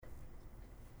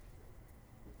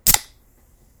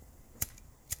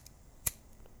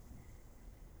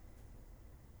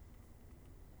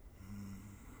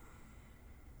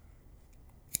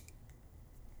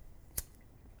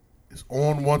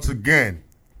on once again.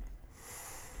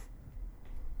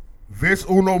 Vince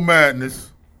Uno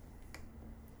Madness,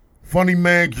 Funny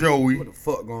Man Joey, What the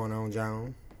fuck going on,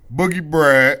 John? Boogie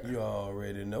Brad, You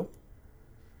already know.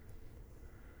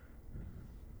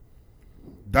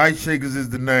 Dice Shakers is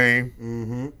the name.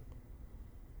 Mm-hmm.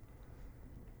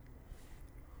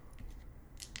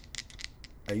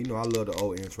 Hey, you know I love the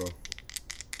old intro.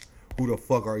 Who the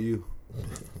fuck are you?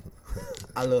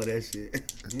 I love that shit.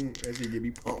 That shit get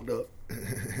me pumped up.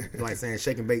 It's like saying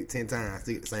shake and bake 10 times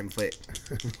to get the same effect.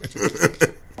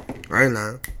 Right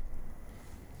now.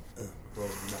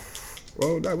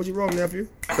 Roll die. What you rolling, nephew?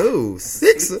 Ooh,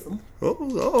 6.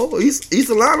 Oh, East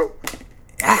Atlanta.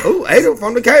 Oh, 8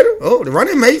 from Decatur. Oh, the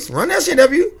running mates. Run that shit,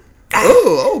 nephew.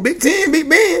 Oh, Big 10, Big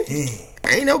Ben.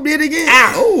 Ain't no did again.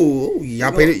 Oh,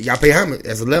 y'all pay how much?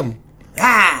 That's 11.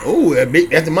 Oh,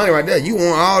 that's the money right there. You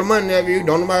want all the money, nephew.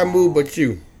 Don't nobody move but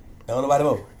you. Don't nobody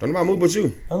move. Don't nobody move but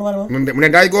you. Don't nobody move. When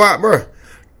that dice go out, bro,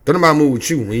 don't nobody move with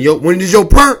you. When it's your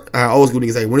perk, old school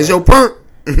niggas say, when it's your perk,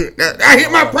 I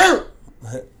hit my perk.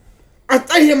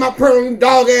 I hit my perk on you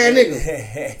dog ass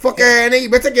nigga. Fuck ass nigga. You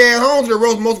better take your ass home to the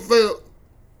roast most field.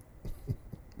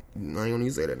 I ain't gonna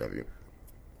even say that, nephew.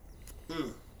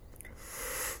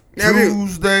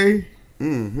 Tuesday,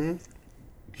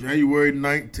 January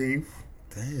 19th,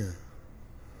 Damn.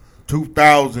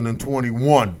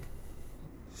 2021.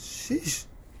 Sheesh.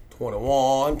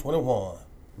 21.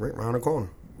 Right around the corner.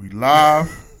 We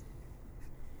live,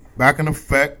 back in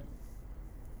effect.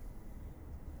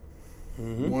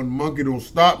 One monkey don't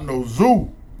stop, no zoo.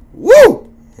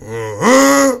 Woo!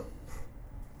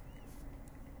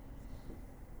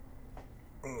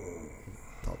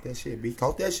 Talk that shit, B.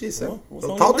 Talk that shit, son. What's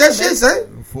on Talk your that mind, shit,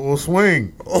 son. Full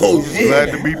swing. Oh, shit.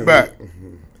 Glad to be back.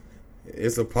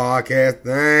 It's a podcast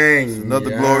thing.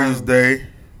 Another glorious day.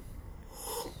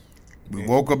 We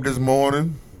woke up this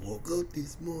morning, Woke up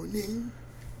this morning.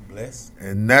 Bless.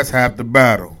 and that's half the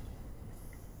battle.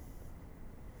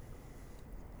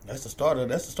 That's the start of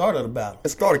the battle.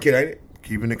 Let's start a kid, ain't it?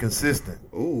 Keeping it consistent.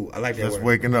 Ooh, I like that Just word.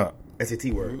 waking up.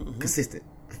 SAT word. Consistent.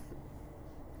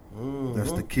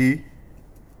 That's the key.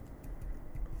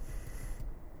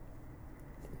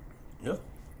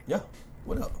 Yeah.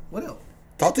 What up?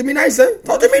 Talk to me nice, son.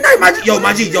 Talk to me nice, my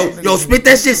G. Yo, spit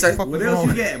that shit, son. What else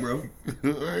you got, bro?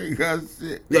 I ain't got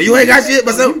shit. Yo, you ain't got shit,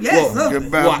 but son. Yes, Whoa.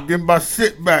 sir. Get my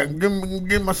shit back.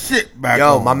 Get my shit back.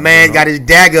 Yo, on, my man got his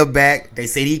dagger back. They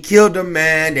said he killed the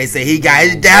man. They say he got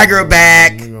his dagger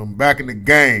back. I'm back in the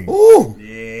game. Ooh.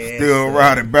 Yeah. Still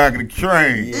riding back in the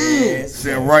train. Yes.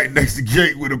 Sitting right next to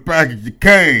Jake with a package of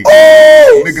cane.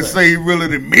 Ooh. Nigga say he realer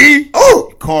than me.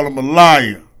 Ooh. Call him a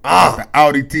liar. The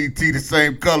Audi TT, the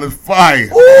same color as fire.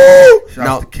 Ooh. Shout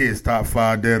out to kids, top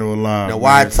 5 dead or alive. Now man.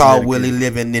 why tall Connecticut. Willie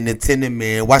living in the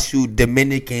tenement? Why shoot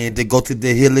Dominican to go to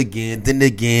the hill again? Then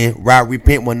again, why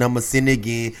repent when I'm a sin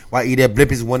again? Why eat at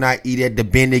Blippers when I eat at the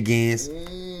Bennigan's?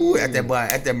 Ooh, at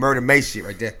that Murder May shit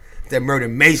right there. That Murder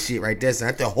May shit right there, son.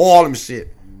 At the Harlem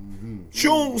shit.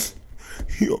 Jones.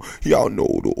 Y'all know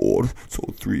the order. So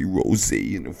 3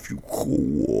 rosé and a few cool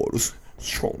waters.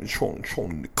 Tron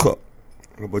in the cup.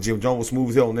 But Jim Jones was smooth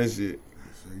as hell on that shit.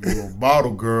 You a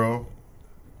bottle girl.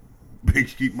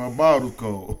 Bitch, keep my bottles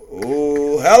cold.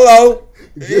 Oh, hello.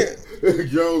 Yeah.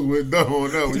 Jones went down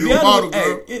on that one. To You be a bottle honest,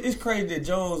 girl. hey, it's crazy that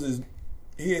Jones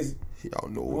is Y'all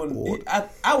know one. the order.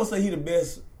 I would say he the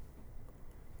best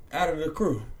out of the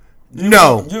crew.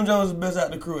 No. Jim Jones is the best out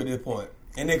of the crew at this point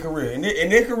in their career. In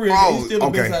their career, he's still the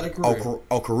best out of the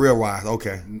career. Career wise,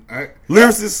 okay.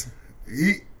 Lyricist,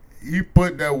 he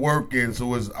put that work in,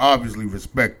 so it's obviously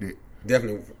respected.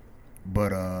 Definitely. But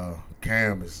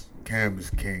Cam is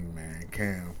king, man.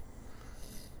 Cam.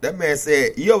 That man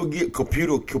said, "You ever get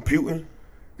computing?"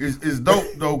 It's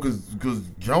dope though, cause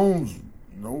Jones,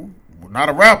 not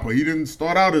a rapper. He didn't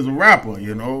start out as a rapper, like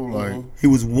He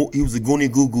was a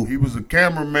goony goo goo. he was a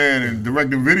cameraman and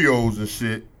directing videos and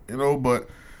shit, But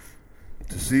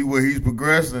to see where he's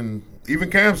progressing, even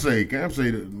Cam say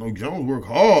that Jones worked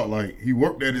hard. Like he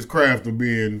worked at his craft of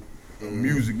being a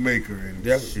music maker and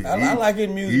shit. I like his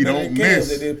music. He better don't than Cam's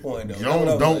miss. at this point, though.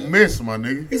 Jones don't miss, my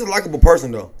nigga. He's a likable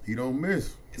person though. He don't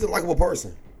miss. He's a likable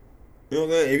person. You know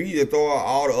what I'm saying? If you just throw out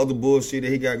all the other bullshit that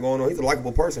he got going on, he's a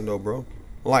likable person though, bro.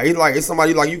 Like it's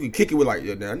somebody like you can kick it with, like,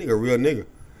 yeah, that nigga a real nigga.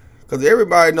 Cause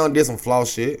everybody done did some flaw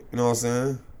shit. You know what I'm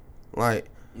saying? Like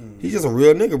he's just a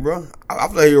real nigga, bro. I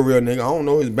feel like he's a real nigga. I don't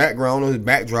know his background, I don't know his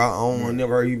backdrop. I don't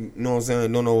never heard he, you know what I'm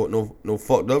saying? Don't know no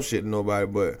fucked up shit to nobody.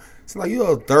 But it's like you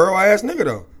a thorough ass nigga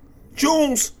though.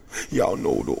 Jones, y'all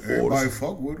know the Everybody orders.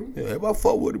 fuck with him. Yeah, everybody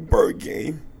fuck with the bird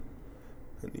game.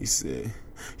 And he said,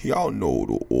 Y'all know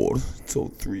the orders. So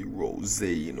 3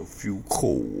 rosé and a few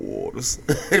cold waters.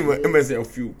 I'm gonna say a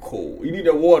few cold. You need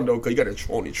that water though, cause you got a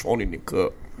Tron in the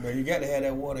cup. Man, you got to have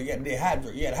that water. You got to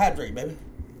hydrate. You got to hydrate, baby.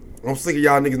 I'm sick of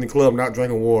y'all niggas in the club not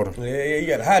drinking water. Yeah, you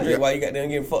got to hydrate while you got them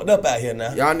getting fucked up out here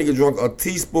now. Y'all niggas drunk a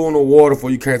teaspoon of water before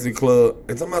you came to the club.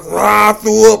 And somebody said, I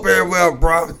threw up everywhere,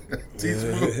 bro.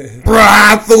 Teaspoon? Bro,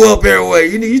 I threw up everywhere.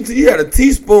 You had a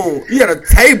teaspoon. You had a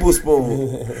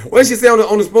tablespoon. What did she say on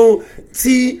the spoon?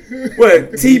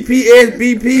 TPSBP.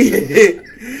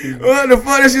 What the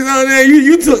fuck is she on there?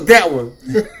 You took that one.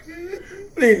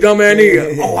 Dumb ass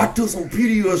nigga. Oh, I took some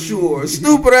Pediasure.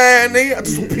 Stupid ass nigga. I took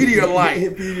some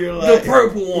Pedialyte. The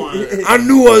purple one. I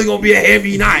knew it was gonna be a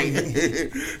heavy night.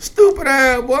 Stupid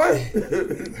ass boy.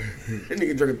 That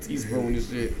nigga drank a teaspoon and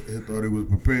shit. He thought he was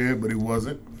prepared, but he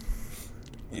wasn't.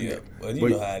 Yeah, but you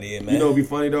know how it is, man. You know what'd be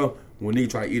funny though? When nigga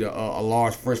try to eat a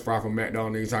large French fry from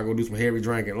McDonald's, nigga try to go do some heavy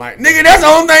drinking. Like, nigga, that's the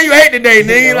only thing you hate today,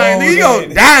 nigga. Like, nigga, you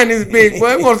gonna die in this bitch,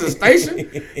 boy. We going to the station.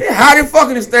 Yeah, how they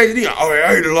fucking the station? Nigga, oh,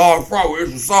 yeah, I ate a large fry with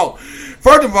extra salt.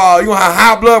 First of all, you gonna have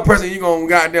high blood pressure and you gonna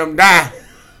goddamn die.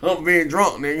 I'm being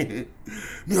drunk, nigga.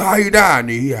 Nigga, how you die,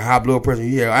 nigga? You have high blood pressure,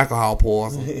 you have alcohol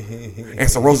poisoning, and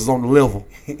cirrhosis on the liver.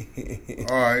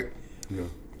 All right. Yeah.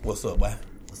 What's up, boy?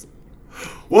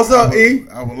 What's up, E?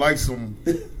 I would like some,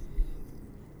 you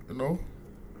know.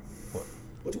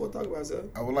 What you want to talk about, sir?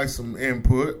 I would like some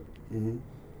input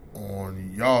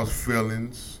on y'all's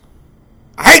feelings.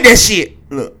 I hate that shit.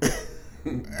 Look.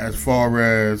 As far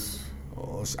as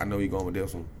I know you're going with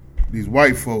this one. These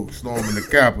white folks storming the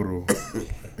Capitol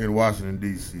in Washington,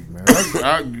 D.C., man.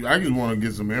 I just want to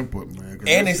get some input, man.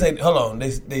 And they say, hold on,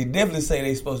 they definitely say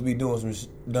they supposed to be doing some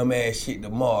dumbass shit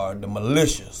tomorrow, the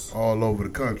militias. All over the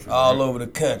country. All over the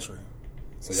country.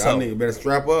 So y'all niggas better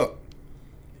strap up.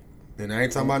 And I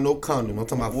ain't talking about no condom. I'm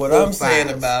talking about what I'm saying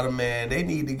about them, man. They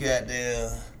need to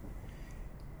goddamn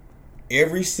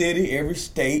every city, every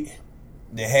state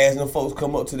that has them folks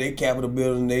come up to their Capitol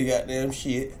building, they goddamn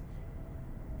shit,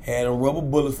 had them rubber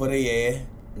bullets for their ass,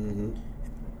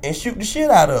 and shoot the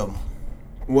shit out of them.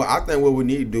 Well, I think what we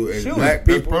need to do is shoot black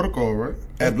people. That's protocol, right?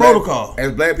 That's protocol.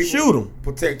 As black people, shoot them.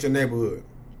 Protect your neighborhood.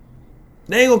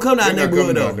 They ain't gonna come to our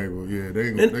neighborhood though. Yeah,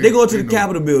 they go to the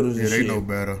Capitol buildings. Yeah, and they shit. know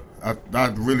better. I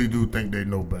really do think they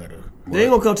know better. They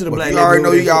ain't gonna come to the black. You already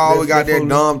know you always got that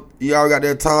dumb. You already got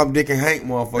that Tom, Dick, and Hank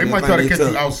motherfucker. They might try to catch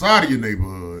you outside of your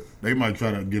neighborhood. They might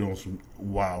try to get on some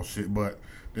wild shit, but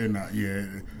they're not. Yeah,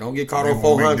 don't get caught on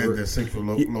 400. That central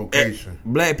location.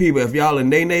 Black people, if y'all in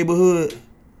their neighborhood,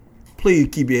 please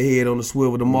keep your head on the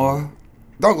swivel tomorrow.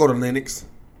 Don't go to Lennox.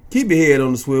 Keep your head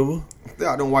on the swivel. Stay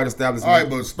out them white establishments. All right,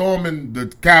 but storming the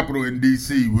Capitol in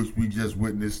D.C., which we just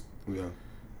witnessed. Yeah,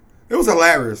 it was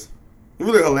hilarious. It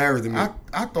was really hilarious to me.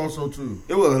 I thought so too.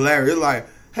 It was hilarious. It was like,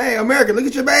 hey, America, look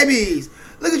at your babies.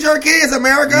 Look at your kids,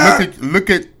 America. Look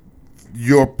at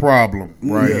your problem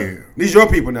right here. These your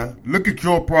people now. Look at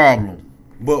your problem.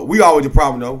 But we always the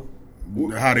problem, though.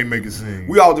 How they make it seem.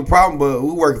 We always the problem, but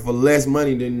we working for less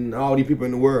money than all these people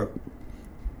in the world.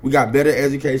 We got better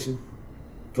education.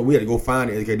 Because we had to go find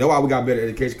the education. That's why we got better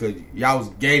education, because y'all was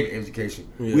gave education.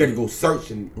 Yeah. We had to go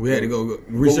search. We had to go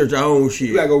research our own shit.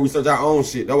 We got to go research our own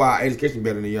shit. That's why our education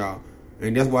better than y'all.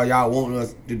 And that's why y'all want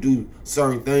us to do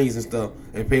certain things and stuff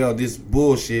and pay all this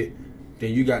bullshit.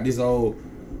 Then you got this old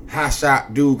high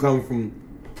shot dude coming from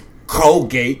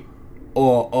Colgate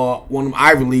or one of them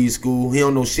Ivy League school. He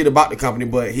don't know shit about the company,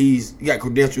 but he got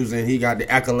credentials and he got the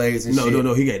accolades and shit.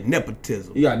 No, he got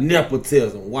nepotism. He got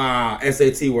nepotism. Wow,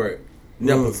 SAT word.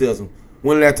 Nepotism.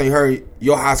 When the last time you heard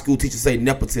your high school teacher say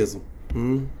nepotism?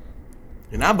 And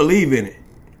I believe in it.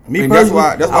 Me and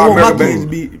personally, that's why I want my kids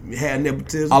to have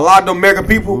nepotism. A lot of the American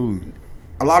people,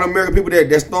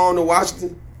 that stormed to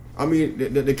Washington, I mean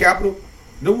the Capitol,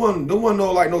 they want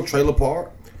no trailer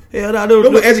park. Yeah, they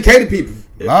were educated people.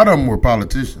 A lot of them were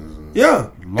politicians.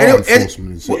 Yeah, law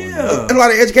enforcement. Yeah, and a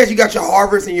lot of education. You got your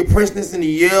Harvards and your Princetons and the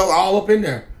Yale all up in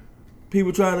there.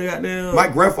 People trying to goddamn. My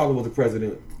grandfather was the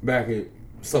president back in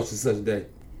such and such day.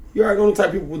 You already know the type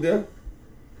of people were there.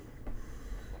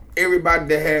 Everybody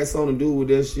that had something to do with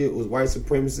that shit was white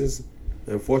supremacists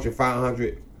and Fortune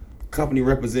 500 company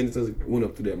representatives went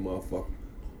up to that motherfucker.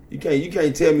 You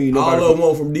can't tell me nobody. All of them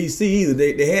weren't from DC either.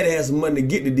 They had to have some money to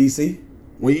get to DC.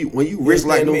 When you rich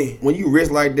like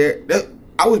that,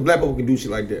 I wish black people can do shit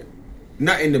like that.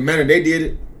 Not in the manner they did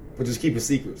it, but just keep it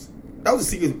secrets. That was a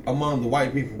secret among the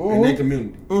white people in their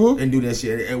community and do that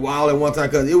shit and all at one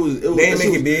time because it was. They ain't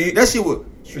make it big. That shit was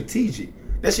strategic.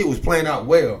 That shit was playing out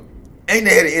well. Ain't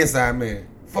they had an inside man?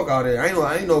 Fuck all that.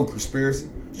 I ain't no conspiracy.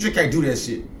 You just can't do that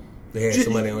shit. They had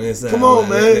somebody on the inside. Come on,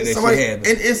 man. Somebody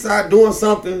inside doing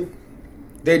something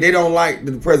They don't like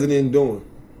the president doing.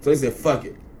 So they said, fuck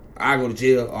it. I go to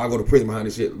jail or I go to prison behind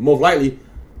this shit. Most likely,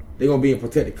 they're going to be in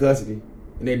protected custody.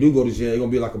 And they do go to jail. They're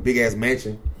going to be like a big-ass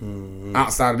mansion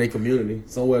outside of their community.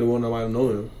 Somewhere they won't nobody know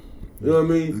them. You know what I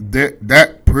mean?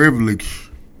 That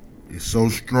privilege is so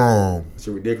strong. It's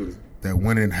ridiculous. That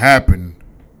when it happened,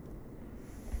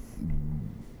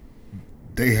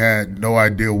 they had no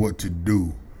idea what to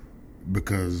do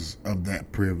because of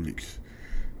that privilege.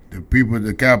 The people at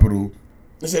the Capitol...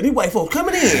 They said, these white folks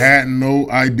coming in. Had no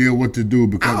idea what to do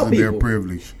because of their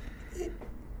privilege.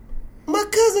 My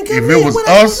cousin coming in.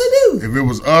 If it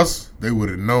was us, they would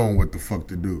have known what the fuck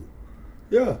to do.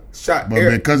 Yeah.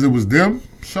 But because it was them,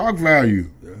 shock value.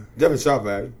 Yeah. Definitely shock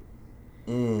value.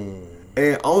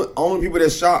 And only people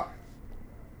that shocked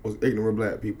was ignorant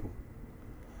black people.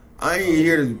 I ain't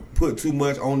here to put too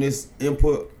much on this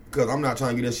input because I'm not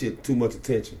trying to get that shit too much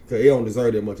attention because it don't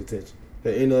deserve that much attention. At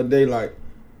the end of the day, like,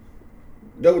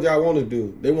 that's what y'all want to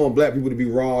do. They want black people to be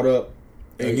rawed up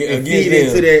and feed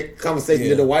into that conversation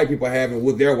that the white people are having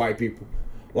with their white people.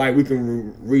 Like, we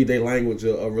can read their language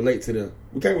or relate to them.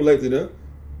 We can't relate to them.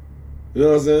 You know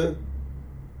what I'm saying?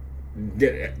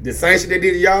 The same shit they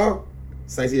did to y'all,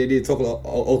 same shit they did to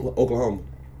Oklahoma.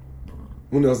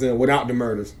 You know what I'm saying? Without the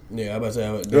murders. Yeah, I about to say. You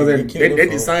know what I'm saying? They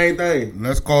the same thing.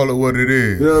 Let's call it what it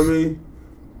is. You know what I mean?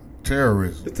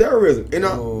 Terrorism. The terrorism.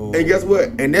 And guess what?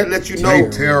 And that lets you know. They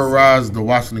terrorized the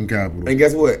Washington Capitol. And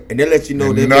guess what? And that lets you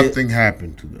know that nothing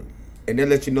happened to them. And that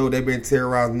lets you know they've been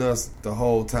terrorizing us the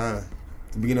whole time.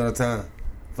 The beginning of the time.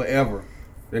 Forever.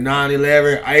 The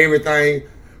 9/11, everything,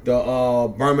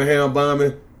 the Birmingham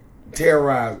bombing,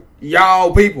 terrorized.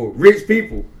 Y'all people, rich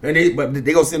people. But they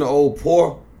gonna send an old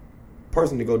poor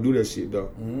person to go do that shit though.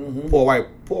 Mm-hmm.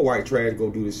 Poor white trash go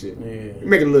do this shit. Yeah.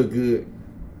 Make it look good.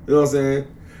 You know what I'm saying?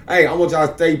 Hey, I want y'all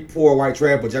to stay poor white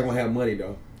trash, but y'all gonna have money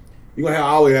though. You gonna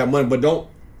always have money, but don't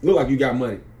look like you got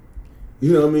money.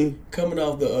 You know what I mean? Coming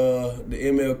off the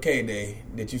MLK Day,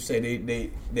 that you say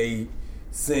they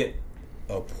sent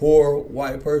a poor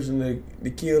white person to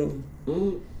kill him.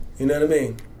 Mm-hmm. You know what I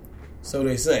mean? So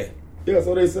they say. Yeah,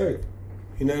 so they say.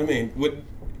 You know what I mean?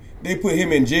 They put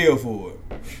him in jail for it.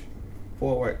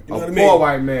 Poor white, you know what I mean? Poor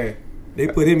white man. They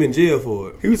put him in jail for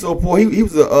it. He was so poor. He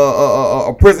was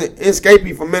a prison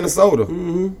escapee from Minnesota.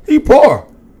 Mm-hmm. He poor.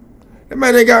 That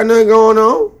man ain't got nothing going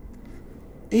on.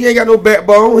 He ain't got no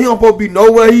backbone. He don't supposed to be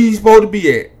nowhere he's supposed to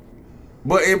be at,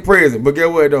 but in prison. But guess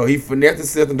what though? He finessed the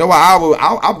system. That's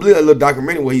why I believe a little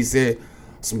documentary where he said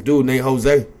some dude named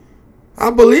Jose. I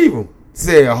believe him.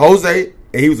 Said Jose,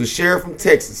 and he was a sheriff from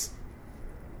Texas.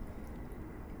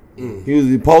 He was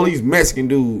the police Mexican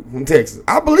dude from Texas.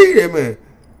 I believe that man.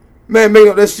 Man made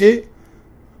up that shit.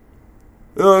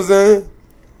 You know what I'm saying?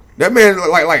 That man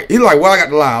like he like, well, I got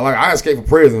to lie. Like, I escaped from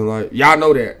prison. Like, y'all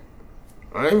know that.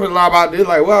 I ain't gonna lie about this.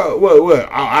 Like,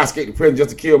 what? I escaped the prison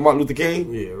just to kill Martin Luther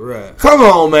King? Yeah, right. Come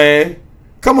on, man.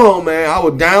 I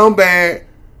was down bad.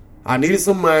 I needed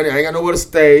some money. I ain't got nowhere to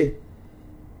stay.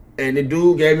 And the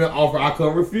dude gave me an offer I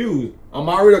couldn't refuse. I'm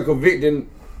already a convicted.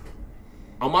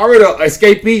 I'm already an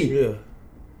escapee. Yeah.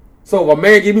 So if a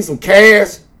man give me some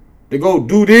cash to go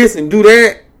do this and do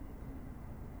that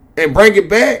and bring it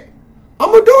back,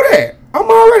 I'm gonna do that. I'm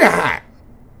already hot.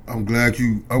 I'm glad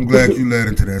you led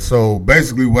into that. So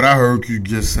basically what I heard you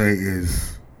just say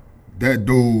is that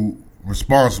dude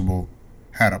responsible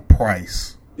had a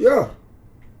price. Yeah.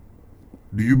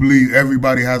 Do you believe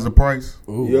everybody has a price?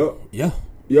 Ooh. Yep. Yeah.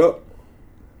 Yep.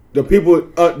 The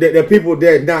people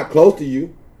that not close to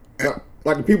you,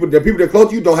 like the people that close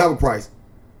to you don't have a price.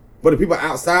 But the people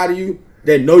outside of you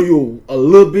that know you a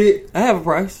little bit, I have a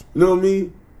price. You know what I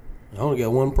mean? I only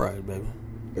got one price, baby.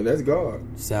 And that's God.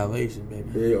 Salvation,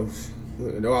 baby. Yeah.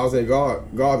 No, I was saying God's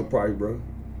the price, bro.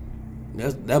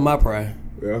 That's my price.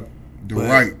 Yeah. The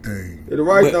right thing. The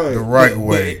right thing. The right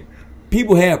way.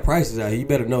 People have prices out here. You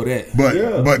better know that.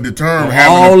 But the term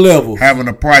having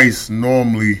a price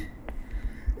normally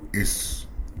is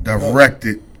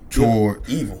directed toward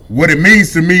evil. What it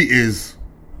means to me is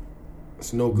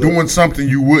it's no good. Doing something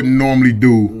you wouldn't normally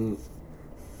do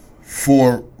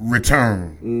for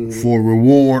return, for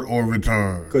reward or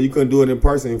return. Because you couldn't do it in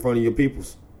person in front of your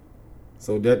peoples.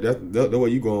 So that's where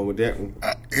you going with that one.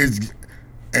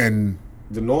 And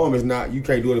the norm is not you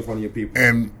can't do it in front of your people.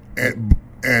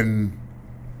 And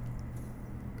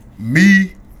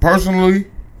me personally,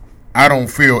 I don't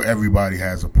feel everybody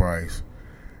has a price.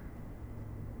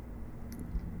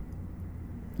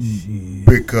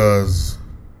 Because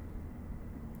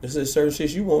there's a certain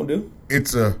shit you won't do. And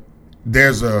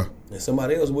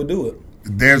somebody else will do it.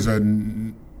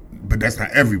 But that's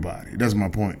not everybody. That's my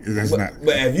point. That's not.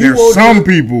 But if you there's won't some do it,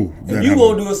 people. If you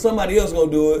won't do it, somebody else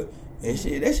gonna do it, And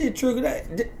shit, that shit trigger that.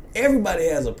 Everybody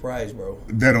has a price, bro.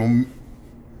 That don't.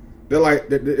 They're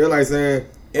like saying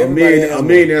Everybody has a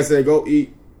millionaire said go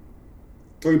eat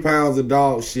 3 pounds of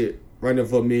dog shit right there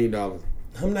for $1 million.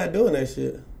 I'm not doing that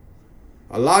shit.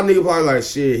 A lot of niggas probably like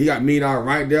shit. He got $1 million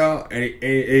right there, and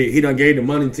he done gave the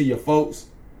money to your folks,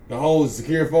 the whole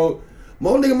secure folks.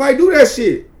 More nigga might do that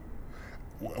shit.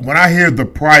 When I hear the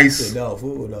price, Dog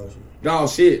food or dog shit? Dog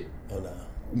shit. Oh no.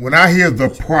 when I hear the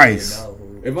price, Dog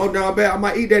food. If I'm down bad, I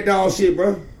might eat that dog shit,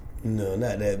 bro. No,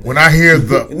 not that bad. when I hear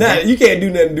the Nah, you can't do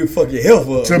nothing to fuck your health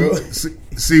up, bro.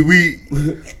 see we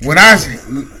when I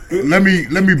let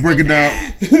me break it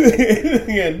down. You're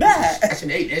gonna die. I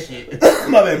shouldn't ate that shit.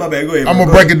 My bad. Go ahead. I'm bro.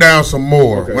 gonna break it down some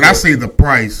more. Okay, When I say the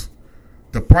price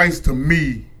to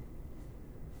me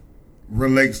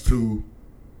relates to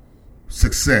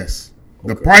success.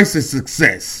 The price is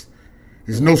success.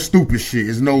 It's no stupid shit.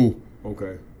 It's no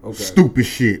Okay. stupid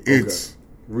shit. It's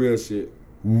Real shit.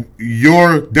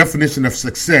 your definition of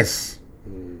success.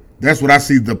 That's what I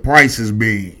see the price as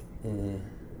being.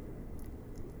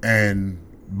 And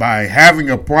by having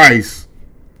a price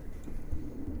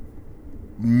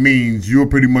means you'll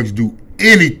pretty much do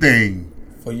anything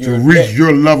For to your reach neck.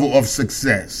 your level of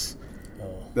success.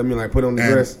 That mean like put on the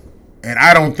And, dress. and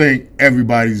I don't think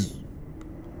everybody's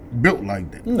built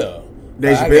like that. No.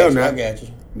 Dave I Chappelle got you. now. I got you.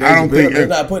 I don't think It's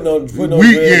not putting on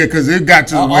we dread. because it got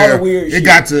to All where the weird it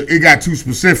shit. got too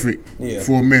specific Yeah.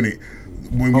 for a minute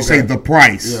when we Okay. say the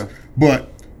price. Yeah. But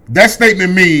that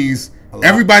statement means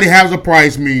everybody has a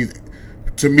price. Means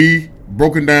to me,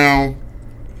 broken down,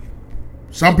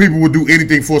 some people will do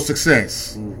anything for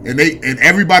success, and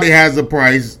everybody has a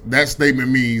price. That statement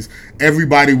means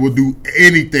everybody will do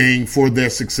anything for their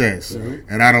success,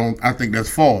 and I think that's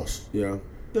false. Yeah.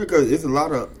 Because it's a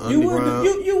lot of You underground.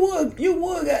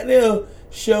 would goddamn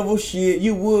shovel shit.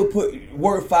 You would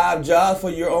work 5 jobs for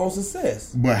your own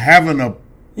success. But having a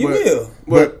You will.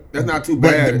 But that's not too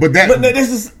bad. but that But this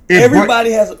is It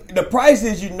everybody has the price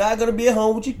is you're not gonna be at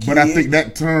home with your kids. But I think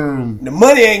that term, the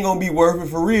money ain't gonna be worth it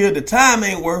for real. The time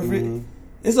ain't worth it.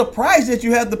 It's a price that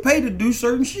you have to pay to do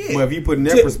certain shit. Well, if you put in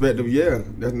that To- perspective, yeah,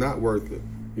 that's not worth it.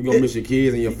 You're gonna miss your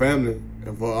kids and your family,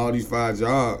 and for all these 5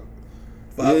 jobs.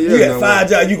 You got 5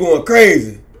 jobs, you going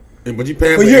crazy But you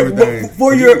paying for for your everything.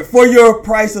 for your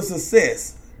price of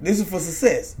success. This is for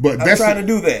success. but I'm that's trying to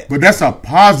do that. But that's a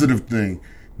positive thing.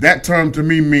 That term to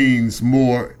me means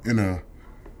more in a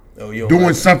Oh, you don't doing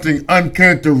like something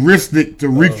uncharacteristic to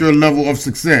reach your level of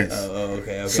success. that. Oh,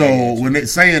 okay. I So got you. when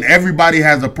it's saying everybody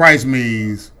has a price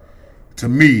means to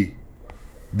me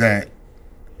that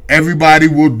everybody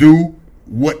will do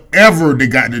whatever they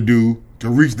got to do to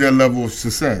reach their level of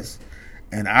success.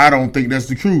 And I don't think that's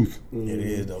the truth. it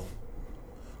is though.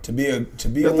 To be That's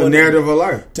one the narrative of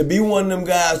life. to be one of them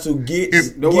guys who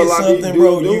If- know get what a lot of something, these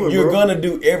bro, dudes doing, you're bro. gonna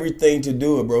do everything to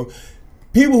do it, bro.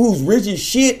 People who's rich as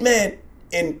shit, man,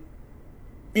 and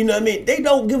you know what I mean, they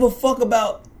don't give a fuck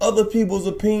about other people's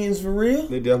opinions for real.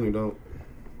 They definitely don't.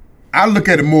 I look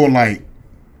at it more like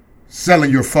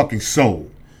selling your fucking soul.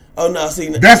 Oh no, see,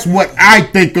 That's what I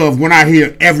think of when I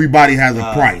hear everybody has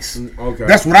a price. okay.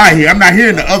 That's what I hear. I'm not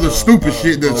hearing the other stupid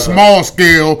shit, the small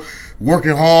scale,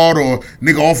 working hard, or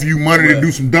nigga offer you money to Well,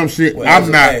 do some dumb shit. well,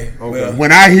 I'm not. hey, well,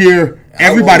 When I hear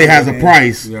everybody won't has a do that.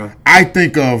 price, Yeah. I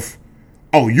think of,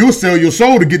 oh, you'll sell your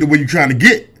soul to get to where you're trying to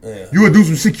get. Yeah. You would do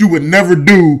some shit you would never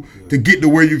do to get to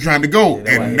where you're trying to go.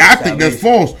 that's why And it's I think that's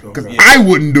false salvation. because Okay. I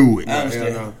wouldn't do it. I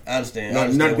understand. no. I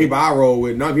understand. Not the people I roll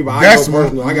with. Not the people I That's know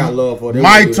personally. I got love for. They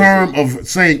my wouldn't do that term of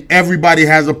saying everybody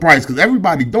has a price because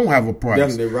everybody don't have a shit. price.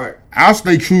 Definitely right. I'll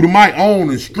stay true to my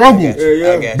own and struggle I got you. Yeah,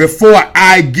 I yeah. got you. before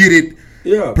I get it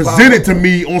Yeah. presented to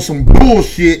me on some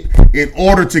bullshit in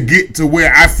order to get to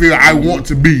where I feel I want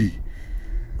to be.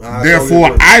 I Therefore,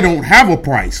 totally agree. I don't have a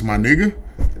price, my nigga.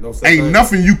 No such Ain't thing.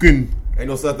 nothing you can Ain't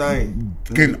no such thing.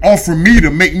 offer me to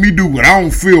make me do what I don't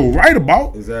feel right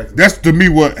about. Exactly. That's to me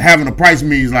what having a price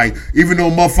means. Like, even though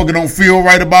a motherfucker don't feel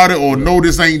right about it or know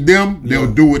this ain't them,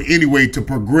 they'll do it anyway to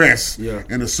progress Yeah.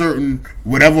 in a certain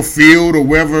whatever field or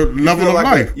whatever level of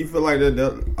life. You feel like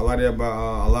that I like that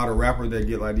about a lot of rappers that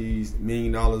get like these $1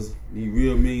 million, these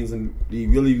real millions, and these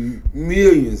really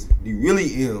millions, these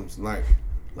really M's, like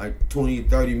 20,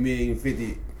 30 million,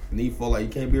 50, and you feel like you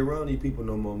can't be around these people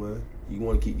no more, man. You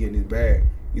want to keep getting this bag.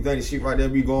 You think this shit right there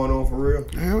be going on for real?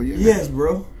 Hell yeah. Yes,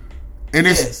 bro. And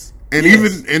it's Yes. and Yes.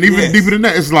 even Yes. deeper than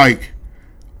that, it's like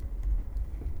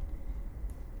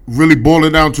really boil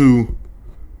it down to,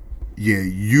 yeah,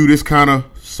 you this kind of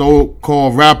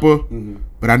so-called rapper,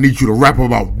 but I need you to rap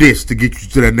about this to get you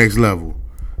to that next level.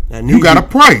 You got a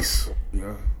price, Yeah.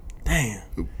 damn.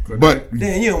 but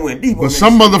Damn, you done went deep on but that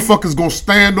some shit. motherfuckers gonna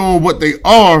stand on what they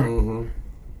are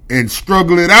and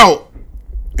struggle it out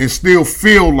and still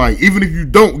feel like, even if you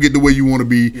don't get the way you want to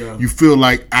be, you feel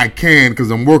like I can because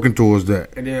I'm working towards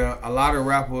that. And then a lot of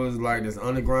rappers like that's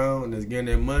underground and that's getting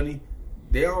their money,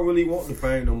 they don't really want the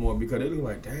fame no more because they look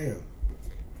like, damn.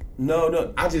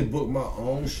 No, I just booked my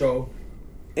own show.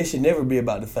 it should never be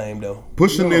about the fame though.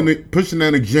 Pushing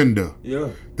that agenda Yeah.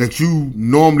 that you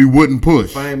normally wouldn't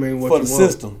push Fame ain't what For you the want.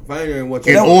 system. Fame ain't what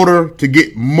you in want. order to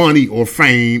get money or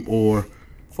fame or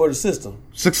For the system,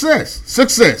 success.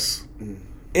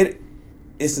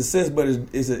 it's success, but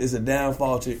it's a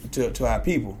downfall to our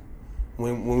people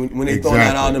when they throwing Exactly.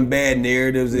 out all them bad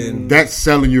narratives and That's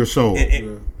selling your soul.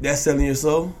 that's selling your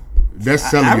soul. That's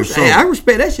selling your soul. I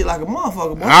respect that shit like a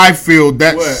motherfucker, boy. I feel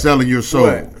that's What? selling your soul.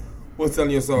 What? What's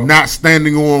selling your soul? Not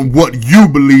standing on what you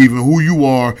believe and who you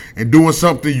are and doing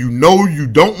something you know you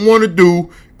don't want to do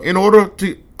in order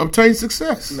to obtain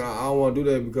success. Nah, I don't want to do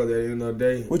that because at the end of the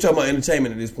day, We're talking about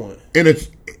entertainment at this point. And it's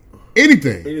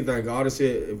anything. anything, all this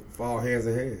shit fall hands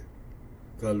in hand.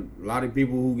 Because a lot of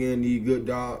people who getting these good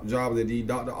jobs at these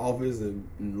doctor office and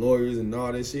lawyers and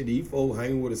all that shit, these folks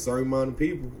hanging with a certain amount of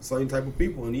people, certain type of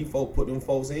people, and these folks put them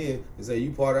folks in and say,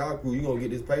 you part of our crew, you going to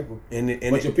get this paper.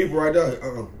 But your people right there,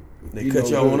 They cut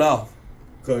your own off.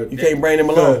 You can't bring them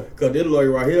along. Because this lawyer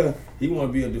right here, he want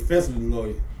to be a defensive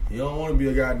lawyer. He don't want to be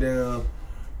the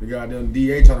goddamn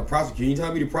DA trying to prosecute. He trying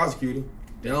to be the prosecutor.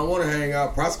 They don't want to hang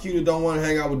out. Prosecutors don't want to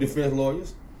hang out with defense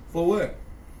lawyers. For what?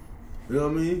 You know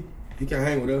what I mean? He can't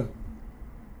hang with us.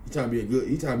 He trying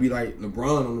to be like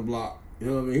LeBron on the block. You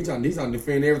know what I mean? He trying to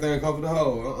defend everything that comes to the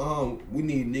hole. We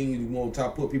need niggas who want to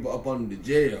put people up under the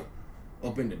jail,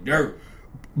 up in the dirt.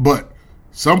 But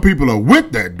some people are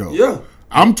with that though. Yeah.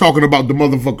 I'm talking about the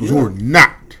motherfuckers who are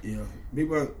not Yeah.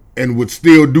 People. and would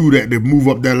still do that to move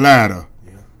up that ladder.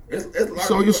 It's a lot of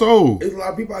Sold your people- soul. There's a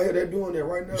lot of people out here that doing that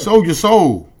right now. You sold your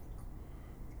soul.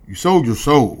 You sold your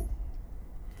soul.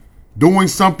 Doing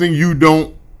something you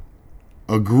don't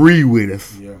agree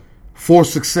with Yeah. for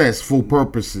successful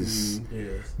purposes. Yes.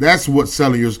 That's what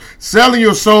selling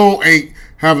your soul ain't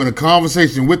having a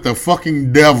conversation with the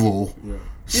fucking devil,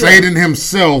 Satan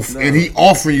himself, and he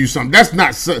offering you something. That's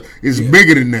not. It's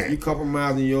bigger than You that.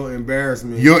 compromising your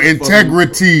embarrassment, Your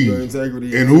integrity,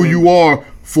 and who you are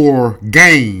for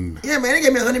gain. Yeah, man, they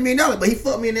gave me $100 million, but he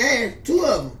fucked me in the ass. 2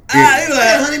 of them. Ah, he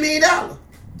like, $100 million.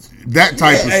 That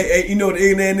type of. hey, you know what the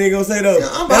ignorant nigga gonna say though? Yeah,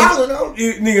 I'm hollering though.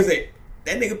 Nigga say,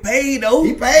 that nigga paid though.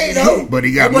 He paid though. But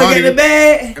he got That boy money. got the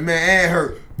bag. And man, ass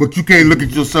hurt. But you can't look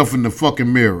at yourself in the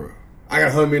fucking mirror. I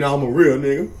got $100 million. I'm a real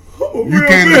nigga. I'm a You real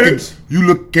can't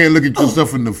bitch. can't look at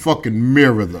yourself in the fucking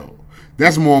mirror though.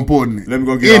 That's more important Let me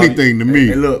go than get anything to me.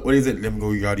 Hey, look, what is it? Let me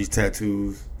go get all these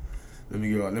tattoos. Let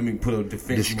me put a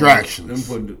defense. Distractions.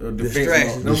 Mode. Let me put a defense.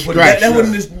 Distractions. Mode. Let me put Distractions. That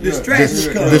wasn't distractions.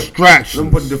 Yeah. cuz. Let Distractions. me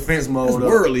put the defense mode That's up.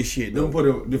 worldly shit Let me though. put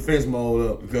a defense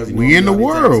mode up because you know, We in the got these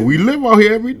world. tattoos. We live out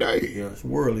here every day. Yeah. It's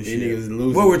worldly These shit. niggas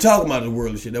losing. What we're talking about is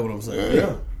worldly shit. That's what I'm saying.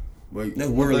 Yeah. But That's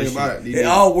one worldly thing about shit. these It's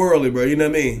niggas- all worldly, bro. You know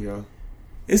what I mean? Yeah.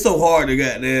 It's so hard to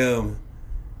goddamn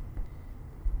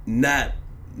not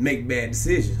make bad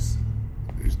decisions.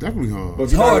 It's definitely hard. But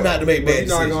It's you're hard not to make but bad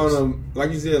you're not decisions. gonna,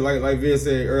 like you said, like Vince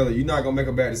said earlier, you're not gonna make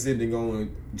a bad decision and go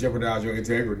and jeopardize your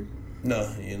integrity. No.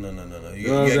 You You know what I'm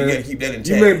gotta saying? keep that in You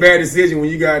check. make a bad decision when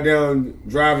you got down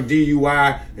driving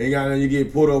DUI and you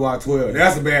get pulled over by 12.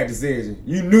 That's a bad decision.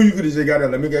 You knew you could have just got there.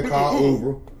 Let me get called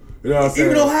Uber. You know what I'm saying?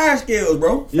 Even on high scales,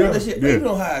 bro. Fuck Yeah. that shit. Yeah. Even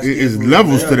on high scales. It's bro.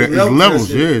 levels Yeah, to that. it's It's levels to levels.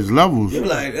 that Yeah, shit. it's levels. You be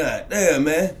like, God damn,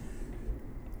 man.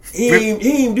 He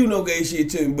ain't do no gay shit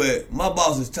to me, but my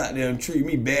bosses taught them treat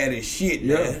me bad as shit,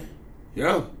 Yeah. man.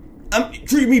 Yeah.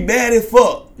 Treat me bad as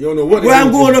fuck. You don't know what. Where they I'm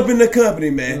do going to up in the company,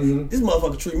 man. Mhm. This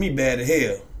motherfucker treat me bad as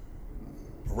hell.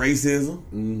 Racism,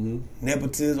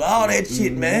 nepotism, all that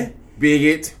shit, man. you.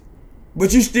 Bigot.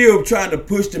 But you still trying to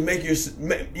push to make your,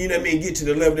 you know what I mean, get to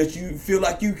the level that you feel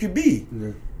like you could be. Yeah.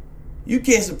 You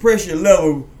can't suppress your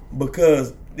level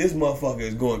because this motherfucker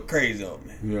is going crazy on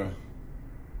me. Yeah.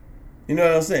 You know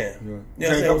what I'm saying?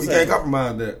 Yeah. You know what I'm You saying? can't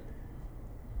compromise that.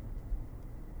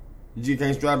 You just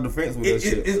can't straddle the fence with that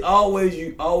shit. It's always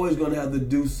you always gonna have to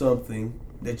do something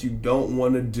that you don't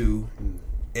want to do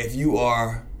if you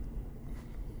are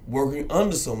working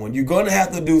under someone. You're gonna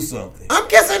have to do something. I'm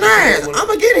kissing ass. I'm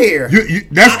gonna get here.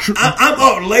 That's true. I'm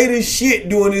up late as shit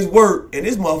doing this work, and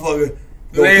this motherfucker,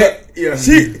 Yeah.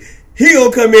 he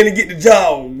gonna come in and get the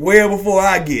job well before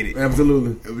I get it.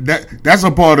 Absolutely. That's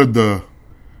a part of the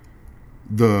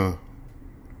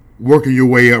working your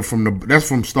way up that's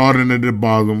from starting at the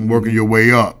bottom, working your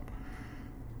way up.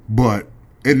 But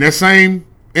in that same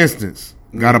instance,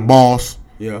 got a boss.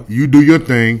 Yeah. You do your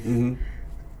thing,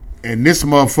 and this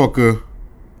motherfucker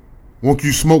won't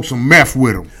you smoke some meth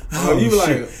with him? Oh, you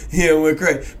shit. like- Yeah, went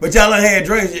crazy. But y'all done had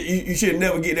drinks. You should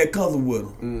never get that comfortable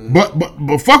with them.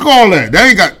 But fuck all that. They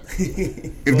ain't got.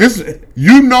 If this,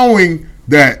 you knowing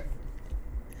that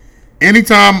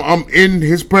anytime I'm in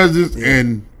his presence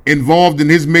and involved in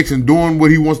his mix and doing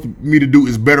what he wants me to do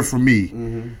is better for me.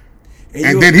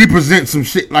 And then he presents some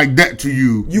shit like that to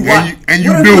you, and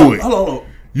you do it. Hold on.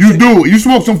 You do it. You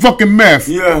smoke some fucking meth.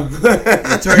 Yeah.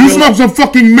 You smoke some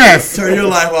fucking meth Turn your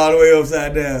life all the way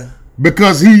upside down.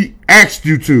 because he asked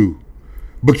you to.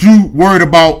 But you worried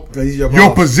about 'Cause he's your your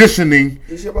boss. positioning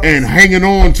He's your boss. and hanging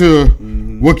on to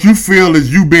what you feel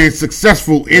is you being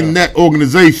successful in that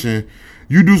organization.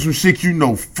 You do some shit you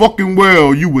know fucking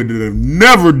well you would have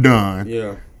never done.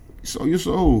 Yeah. So your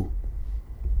soul.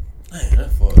 Man,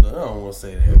 that's fucked up. I don't want to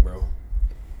say that, bro.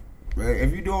 Man,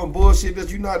 if you doing bullshit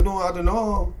that you not doing out the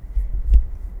norm,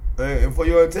 and for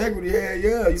your integrity,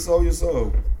 yeah, you sold your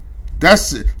soul.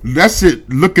 That's it. That's it.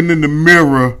 Looking in the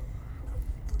mirror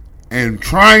and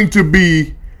trying to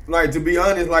be. Like, to be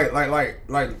honest, like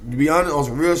to be honest, on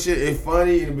some real shit, it's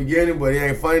funny in the beginning, but it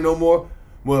ain't funny no more.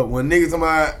 But when niggas talking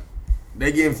about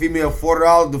they giving female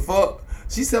 $40 to fuck,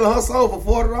 she selling her soul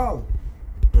for $40.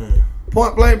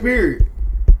 Point blank, period.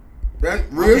 That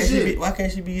real shit. Why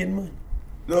can't she be getting money?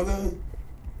 You know what I'm saying?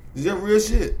 It's just real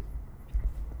shit.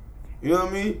 You know what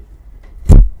I mean?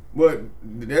 But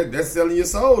that's selling your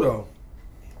soul, though.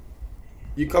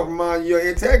 You compromise your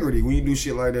integrity when you do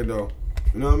shit like that, though.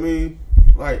 You know what I mean?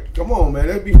 Like, come on, man.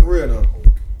 Let's be for real, though.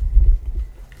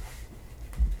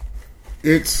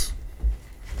 It's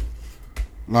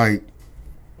like,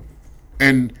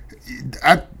 and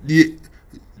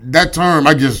that term,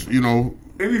 I just, It'd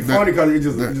be funny because it's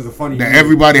just a funny. that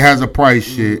everybody has a price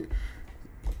shit.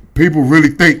 People really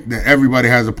think that everybody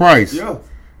has a price. Yeah.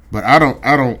 But I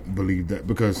don't believe that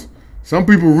because some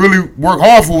people really work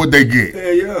hard for what they get.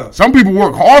 Yeah. Some people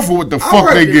work hard for what the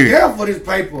fuck they get. Yeah, for this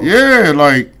paper. Yeah,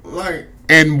 like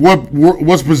and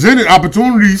what's presented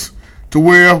opportunities to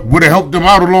where would have helped them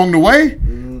out along the way,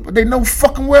 but they know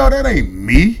fucking well that ain't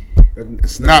me.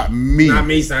 It's not me. Not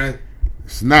me, son.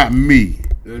 It's not me. You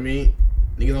know what I mean?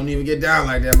 Niggas don't even get down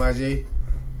like that, my G.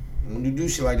 When you do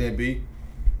shit like that, B,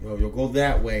 yo, go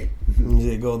that way.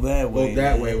 Yeah, go that way. Go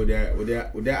that way with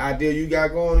that idea you got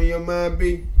going in your mind,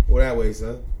 B. Go that way,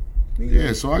 son.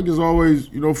 Yeah, so I just always,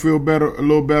 feel a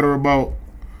little better about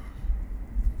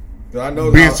I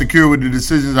know being secure with the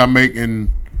decisions I make and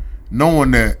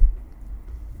knowing that,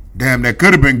 damn, that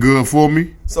could have been good for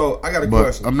me. So I got a But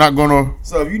question. I'm not gonna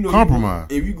So if you know compromise.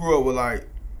 if you grew up with like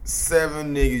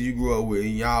 7 niggas you grew up with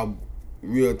and y'all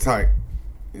real tight,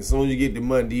 as soon as you get the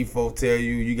money, these folks tell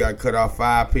you got to cut off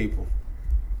 5 people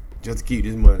just to keep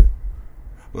this money.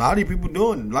 A lot of these people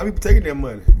doing it. A lot of people taking their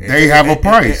money. They have a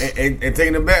price. And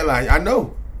taking the backlash. I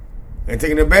know. And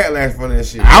taking the backlash from that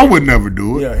shit. I would never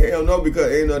do it. Yeah, hell no,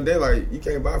 because ain't no day like you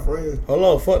can't buy friends. Hold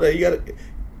on, fuck that.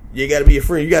 You gotta be a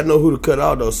friend. You gotta know who to cut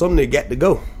off though. Some nigga got to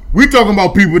go. We talking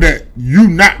about people that you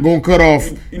not gonna cut off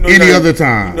any other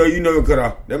time. You know you cut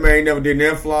off. That man ain't never did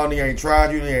nothing flaw. He ain't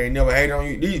tried you. He ain't never hated on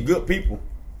you. These good people.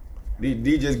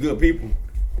 These just good people.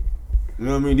 You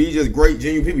know what I mean? These just great,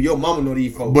 genuine people. Your mama know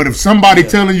these folks. But if somebody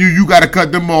telling you got to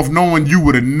cut them off, knowing you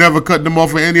would have never cut them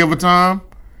off at any other time,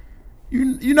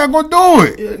 you're not gonna do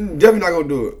it. Yeah, definitely not gonna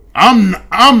do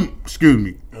it. Excuse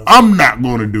me. I'm not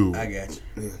gonna do I it. got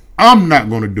you. I'm not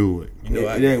gonna do it. You know,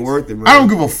 It ain't worth it, man. I don't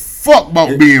give a fuck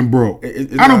about being broke.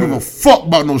 it I don't not- give a fuck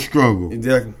about no struggle.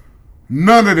 Exactly.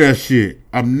 None of that shit.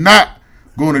 I'm not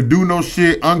gonna do no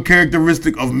shit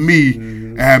uncharacteristic of me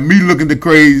and have me looking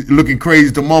crazy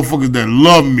to motherfuckers that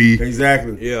love me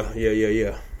Exactly.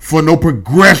 Yeah. for no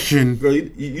progression. Bro,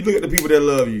 you look at the people that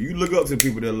love you. You look up to the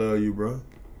people that love you, bro.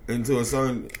 And to a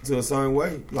certain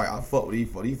way. Like, I fuck with these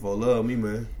folks. These folks love me,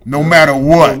 man. No matter No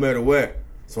what. matter what.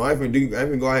 So I ain't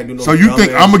finna go ahead and do no So you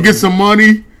think dumbass I'm gonna shit. get some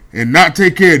money and not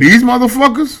take care of these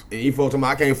motherfuckers? And you folks tell me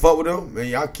I can't fuck with them? Man,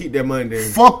 y'all keep that money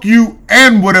then. Fuck you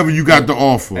and whatever you got to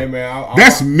offer. Hey, man.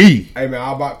 That's me. Hey, man,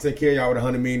 I'm about to take care of y'all with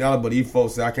 $100 million, but these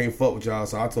folks say I can't fuck with y'all,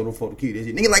 so I told them folks to keep this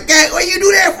shit. Nigga like, God, what you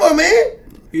do that for, man?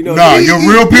 You know, Nah, your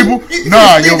real people.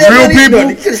 Nah, your real You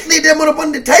people. can slip that money up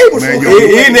under the table. Man, so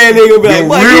in that nigga be like, Your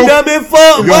what real- you done been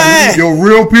fucked? Why? Your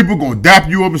real people gonna dap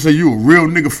you up and say you a real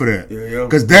nigga for that. Yeah.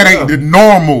 Cause that ain't the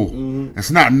normal.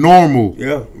 That's not normal.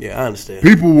 Yeah. Yeah, I understand.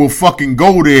 People will fucking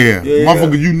go there. Yeah.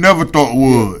 Motherfuckers you never thought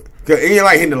would. Cause it ain't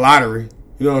like hitting the lottery.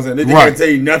 You know what I'm saying? They Right. can't tell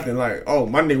you nothing. Like, oh,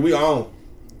 my nigga, we on.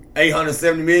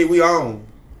 870 million, we on.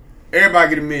 Everybody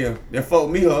get a meal. That fuck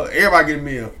me, her. Everybody get a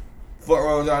meal. Fuck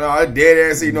wrong, y'all. No, that dead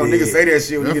ass. You know, niggas say that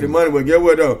shit when you get the money, but get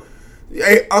what though?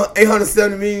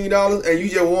 $870 million, and you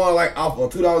just won like off a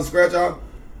 $2 scratch off.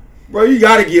 Bro, you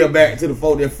gotta give back to the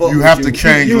folk that fuck. You with have to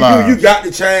change lives. You got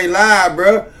to change lives,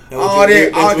 bro. All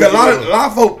that, a lot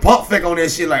of folk pump fake on that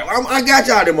shit. Like, I got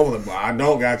y'all. Them motherfuckers, bro, I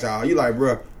don't got y'all. You like,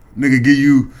 bro, nigga give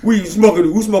you. We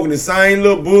smoking the same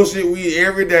little bullshit weed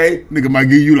every day. Nigga might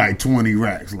give you like 20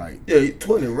 racks. Like, yeah,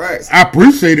 20 racks. I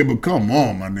appreciate it, but come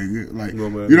on, my nigga. Like, you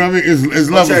know what I mean? It's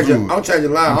levels to it. I'm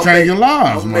changing lives. I'm changing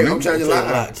lives, man. I'm changing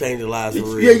lives. Changing lives for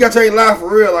real. Yeah, you gotta change lives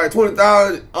for real. Like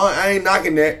 20,000, I ain't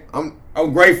knocking that.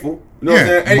 I'm grateful. You know what I'm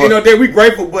saying? And you know that we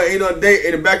grateful, but you know they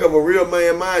in the back of a real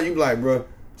man mind, you like, bro,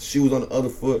 shoes on the other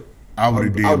foot. I would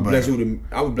have did better. I would bless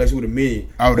you with $1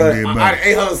 million. I would have did better. Out of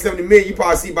 870 million, you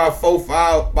probably see about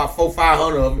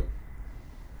 500 of it.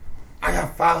 I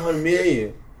got 500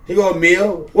 million. He go a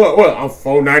meal. What? I'm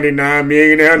 499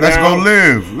 millionaire now. Let's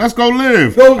go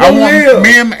live. Go live.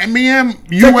 Me and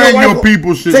you and your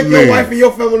people should live. Take your wife and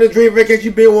your family on the dream vacation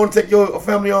you been want to take your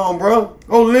family on, bro.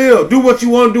 Go live. Do what you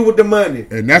want to do with the money.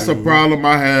 And that's a problem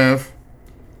I have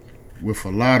with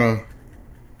a lot of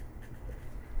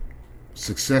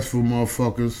successful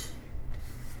motherfuckers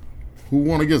who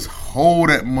want to just hold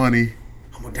that money.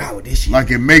 I'm gonna die with this shit. Like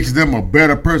it makes them a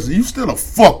better person. You still a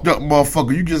fucked up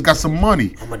motherfucker. You just got some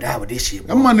money. I'm gonna die with this shit,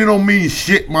 bro. That money don't mean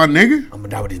shit, my nigga. I'm gonna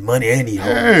die with this money and these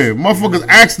hoes. Hey, motherfuckers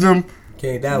ask them.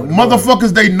 Can't die with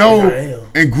motherfuckers they know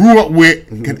and grew up with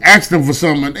can ask them for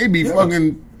something. They be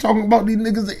fucking talking about these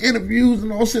niggas in interviews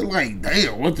and all shit like,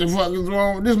 damn, what the fuck is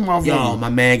wrong with this motherfucker? Yo, my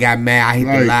man got mad. I hit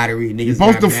the lottery. Niggas you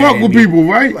supposed to fuck with people,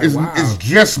 right? Like, it's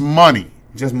just money.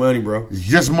 Just money, bro. It's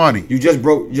just money. You just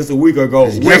broke just a week ago.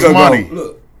 It's just money.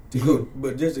 Look,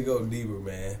 but just to go deeper,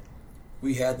 man,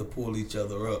 we have to pull each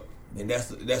other up, and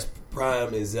that's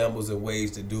prime examples and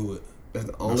ways to do it. That's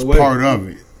the only way. Part of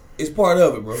it. It's part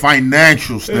of it, bro.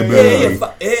 Financial stability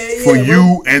for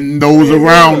you and those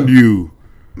around you.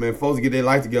 Man, folks get their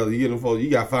life together. You get them folks. You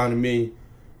got 500 million.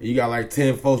 And you got like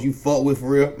 10 folks you fuck with for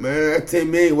real. Man, that's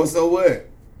 10 million. What's so what?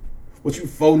 What you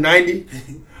 490?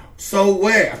 So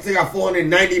what? I think I got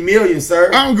 490 million,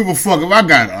 sir. I don't give a fuck if I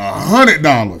got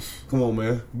 $100. Come on,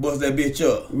 man. Bust that bitch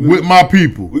up. With my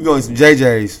people. We going to some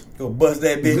JJ's. Go bust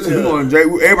that bitch up.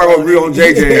 Everybody gonna agree on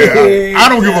JJ. I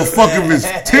don't give a fuck if it's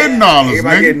 $10,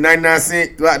 Everybody get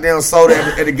 99-cent goddamn soda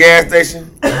at the gas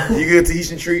station. You get a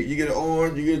Tahitian treat. You get an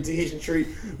orange. You get a Tahitian treat.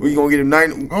 We gonna get a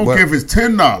 90. I don't care if it's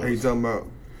 $10. What are you talking about?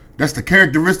 That's the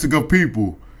characteristic of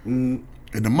people. And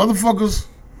the motherfuckers.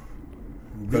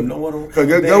 Cause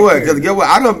get what?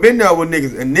 I done been there with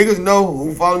niggas, and niggas know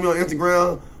who follow me on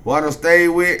Instagram. Who I done stayed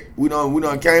with. We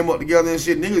done came up together and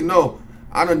shit. Niggas know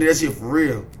I done did that shit for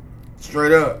real.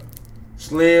 Straight up.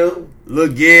 Slim,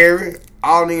 Lil Gary,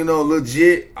 all niggas know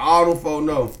legit. All them folk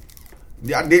know.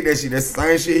 I did that shit. That's the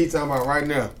same shit he talking about right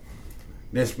now.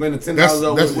 Then spending $10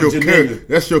 up with your nigga.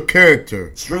 That's your character.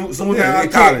 That's your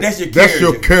character. That's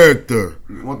your character.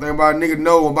 One thing about a nigga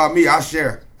know about me, I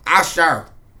share.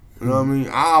 You know what I mean?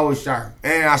 I always share.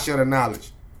 And I share the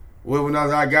knowledge. Whatever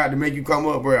knowledge I got to make you come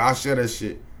up, bro, I share that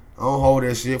shit. I don't hold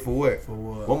that shit for what? For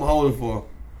what? What am I holding for?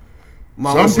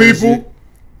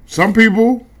 Some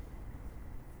people,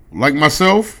 like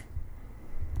myself,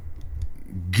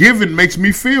 giving makes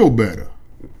me feel better.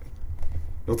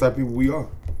 Those type of people we are.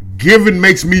 Giving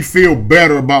makes me feel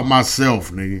better about myself,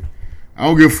 nigga. I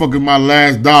don't give a fuck if my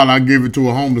last dollar I give it to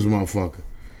a homeless motherfucker.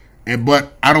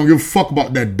 But I don't give a fuck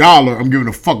about that dollar. I'm giving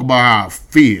a fuck about how I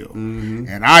feel. Mm-hmm.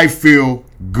 And I feel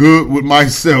good with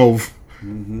myself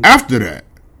after that.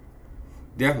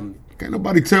 Definitely. Can't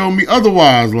nobody tell me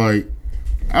otherwise. Like,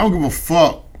 I don't give a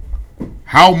fuck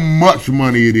how much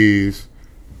money it is.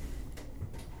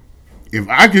 If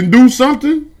I can do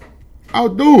something, I'll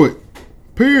do it.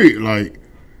 Period. Like,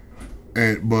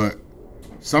 but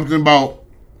something about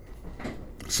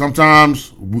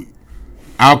sometimes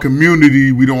our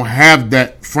community, we don't have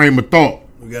that frame of thought.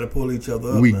 We gotta pull each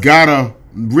other up. We gotta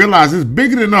realize it's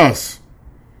bigger than us.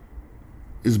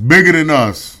 It's bigger than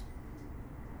us.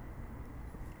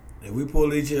 If we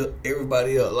pull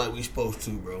everybody up like we supposed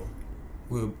to, bro,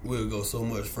 we'll go so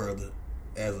much further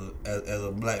as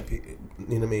a black people. You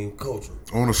know what I mean? Culture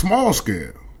on a small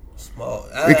scale. Small,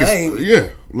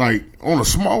 like on a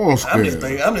small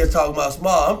scale. I'm just talking about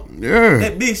small.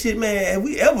 That big shit, man. Have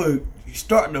we ever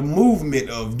start the movement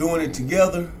of doing it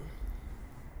together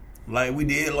like we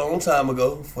did a long time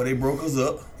ago before they broke us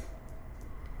up?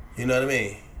 You know what I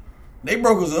mean? They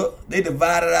broke us up. They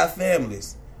divided our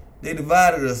families. They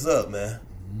divided us up, man.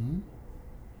 Mm-hmm.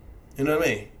 You know what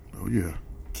I mean? Oh, yeah.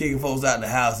 Kicking folks out the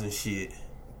house and shit.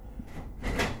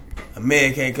 A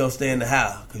man can't come stay in the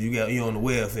house because you on the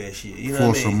welfare shit. You know what I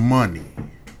mean? For some money.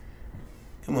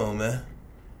 Come on, man.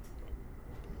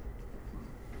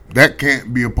 That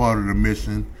can't be a part of the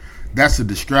mission. that's a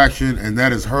distraction, and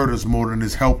that has hurt us more than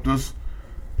it's helped us.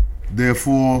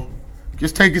 Therefore,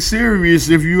 just take it serious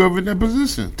if you ever in that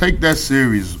position. Take that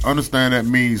serious. Understand that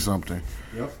means something.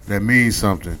 Yep. That means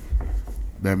something.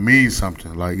 That means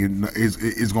something. Like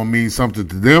it's gonna mean something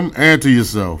to them and to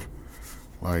yourself.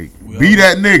 Like be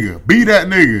that nigga. Be that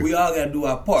nigga. We all gotta do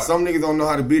our part. Some niggas don't know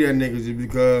how to be that nigga just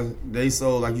because they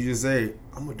so, like you just said,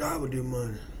 I'm gonna die with this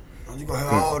money. I'm just gonna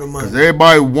have all the money. Because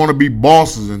everybody want to be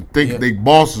bosses and think they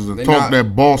bosses and They talk not-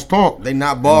 that boss talk. They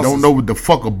not And bosses. don't know what the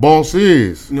fuck a boss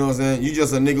is. You know what I'm saying? You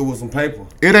just a nigga with some paper.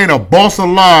 It ain't a boss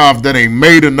alive that ain't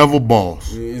made another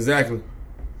boss. Exactly.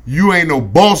 You ain't no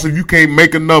boss if you can't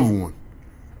make another one.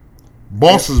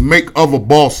 Bosses make other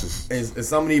bosses. And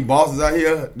some of these bosses out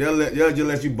here, they'll just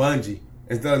let you bungee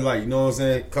instead of, like, you know what I'm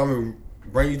saying, come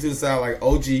and bring you to the side like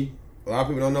OG. A lot of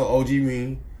people don't know OG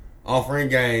mean offering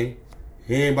game.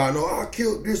 He ain't about no, I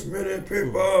killed this man and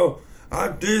people. I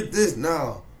did this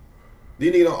now.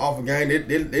 These niggas don't offer game.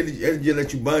 They just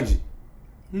let you bungee.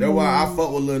 That's why I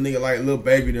fuck with little nigga like Lil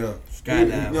Baby them.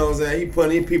 Skydive. You know what I'm saying? He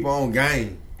putting these people on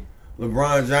game.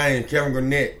 LeBron James, Kevin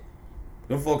Garnett.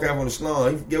 Them folk came from the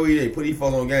slum. He get what he did. Put these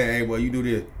folks on game. Hey, boy, you do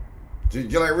this.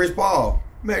 Just like Rich Paul.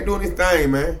 Man, doing his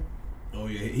thing, man. Oh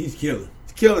yeah, he's killing.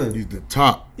 He's killing. He's the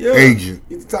top Yeah. agent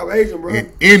He's the top agent, bro.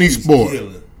 in any sport.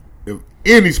 Killing. If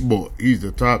any sport, he's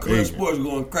the top Club agent. sports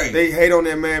going crazy. They hate on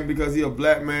that man because he a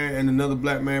black man and another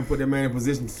black man put that man in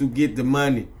position to get the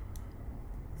money.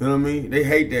 You know what I mean? They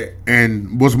hate that.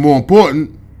 And what's more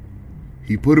important,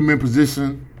 he put him in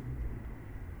position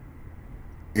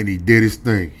and he did his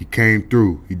thing. He came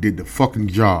through. He did the fucking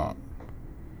job.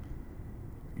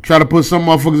 You try to put some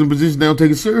motherfuckers in position, they don't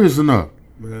take it serious enough.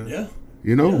 yeah.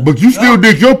 You know? Yeah. But you still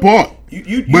did your part.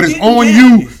 You But it's did on the you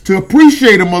damages. to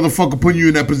appreciate a motherfucker putting you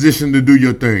in that position to do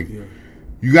your thing.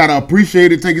 You gotta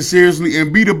appreciate it, take it seriously,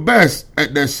 and be the best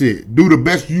at that shit. Do the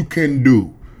best you can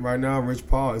do. Right now, Rich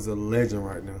Paul is a legend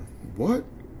right now. What?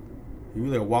 He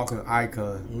really a walking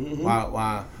icon.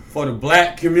 Wow. For the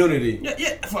black community.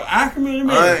 Yeah, for our community,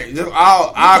 man. Just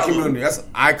our community. That's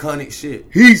iconic shit.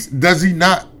 Does he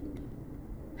not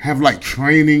have like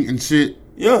training and shit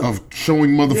Yeah. of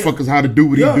showing motherfuckers how to do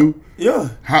what he do? Yeah.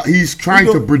 How he's trying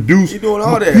He to do- produce. he doing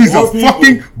all that. He's More a people.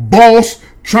 fucking boss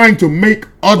trying to make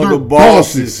other Other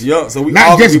bosses. bosses. Yeah, so we all not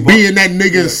can just be boss- being that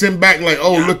nigga and sit back like,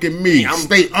 oh, look at me, I'm-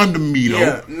 stay under me though.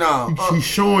 Yeah, no. He's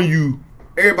showing you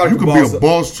Everybody you can can be boss a up.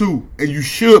 boss too, and you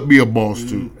should be a boss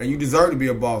too. And you deserve to be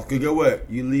a boss. Because guess what?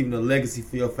 You're leaving a legacy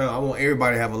for your family. I want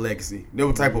everybody to have a legacy. That's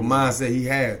what type of mindset he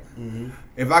had.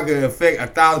 If I could affect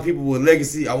 1,000 people with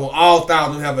legacy, I want all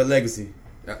 1,000 to have a legacy.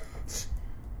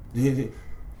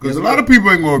 Because a lot of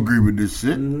people ain't gonna agree with this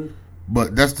shit,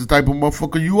 but that's the type of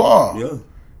motherfucker you are. Yeah.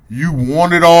 You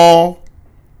want it all,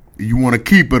 you want to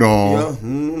keep it all, Yeah.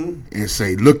 Mm-hmm. and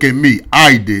say, "Look at me,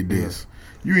 I did this."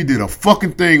 You ain't did a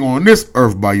fucking thing on this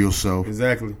earth by yourself.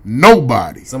 Exactly.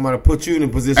 Nobody. Somebody put you in a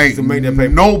position Ain't to make that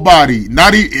paper. nobody.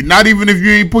 Not even if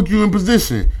you ain't put you in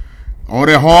position. All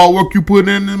that hard work you put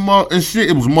in and shit,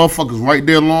 it was motherfuckers right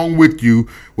there along with you,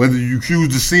 whether you choose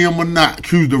to see them or not,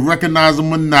 choose to recognize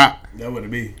them or not. That would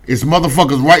it be. It's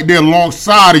motherfuckers right there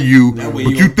alongside of you, That way but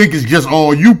you you don't- think it's just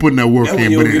all you putting that work That way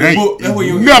in, you but don't it get a ain't. book. That way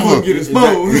you don't Never, get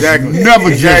exposed. Exactly.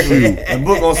 never just you. The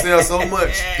book gonna sell so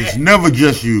much. It's never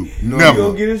just you. You Never.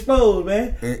 gonna get exposed,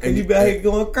 man. And- And you be out here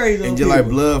going crazy. And on just like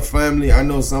people. blood family, I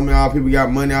know some of y'all people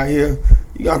got money out here.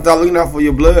 You gotta start looking out for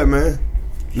your blood, man.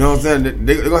 You know what I'm saying?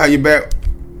 They gonna have your back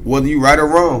whether you right or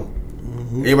wrong.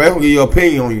 Everybody gonna give you an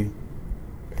opinion on you.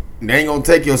 They ain't gonna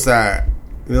take your side.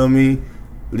 You know what I mean?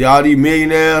 All these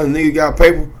millionaires, niggas got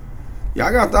paper.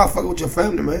 Y'all gotta start fucking with your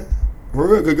family, man. For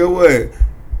real, cause go what?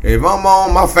 If I'm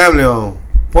on, my family on.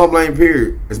 Point blank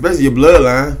period. Especially your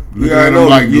bloodline. You Looking at already them know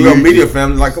like your leeches. media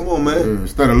family. Like, come on, man.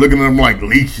 Instead of looking at them like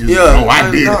leeches, Yeah, oh,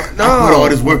 I did. no, I put all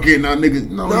this work in, now niggas.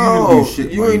 No, No, you didn't do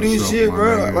shit. you by ain't do yourself, shit, my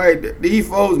bro. nigga. Like these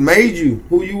folks made you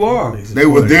who you are. They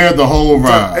were there the whole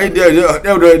ride.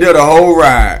 They were there the whole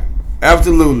ride.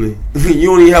 Absolutely. You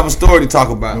don't even have a story to talk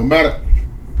No about.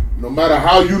 matter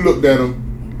how you looked at them,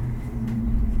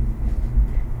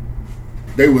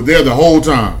 they were there the whole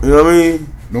time. You know what I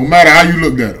mean? No matter how you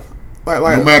looked at them,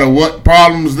 Like, no matter what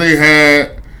problems they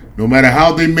had, no matter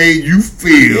how they made you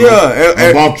feel Yeah,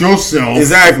 and- about yourself,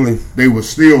 exactly. they were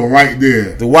still right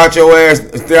there. To watch your ass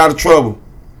and stay out of trouble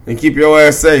and keep your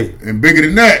ass safe. And bigger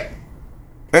than that,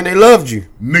 And they loved you.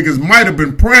 niggas might have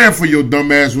been praying for your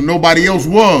dumb ass when nobody else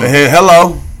was. Hey,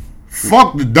 hello.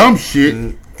 Fuck the dumb shit.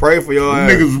 Pray for your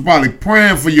ass. Niggas was probably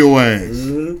praying for your ass.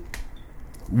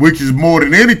 Which is more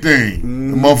than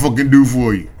anything the motherfucker can do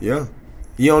for you. Yeah.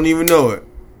 You don't even know it.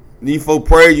 These folks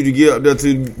prayed you to get up there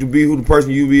to be who the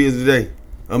person you be is today.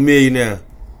 A millionaire.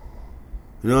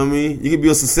 You know what I mean? You can be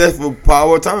a successful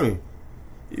power attorney.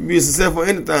 You can be a successful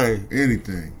anything.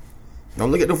 Anything.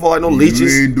 Don't look at them for like no You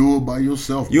leeches. ain't do it by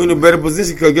yourself. You in a better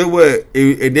position because guess what?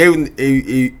 If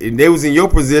they was in your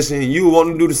position, you would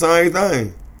want to do the same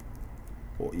thing.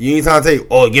 You ain't trying to take,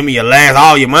 oh, give me your last,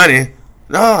 all your money.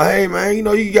 Nah, hey, man, you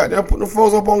know, you got there putting the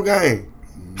folks up on game.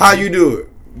 How you do it?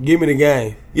 Give me the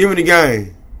game. Give me the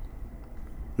game.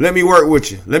 Let me work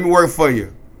with you. Let me work for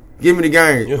you. Give me the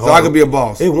game It's so I hard. can be a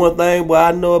boss. It's one thing, boy,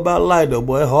 I know about life, though,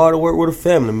 boy. It's hard to work with a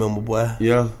family member, boy.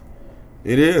 Yeah,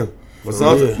 it is. But,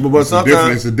 real. but It's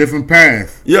sometimes, a different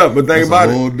path. yeah, but think It's about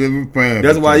a it. whole different path.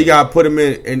 That's why you gotta put them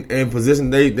in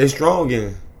position they strong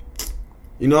in.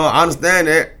 You know, I understand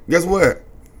that. Guess what?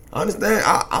 I understand.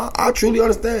 I truly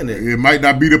understand that. It might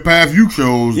not be the path you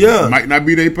chose. Yeah. It might not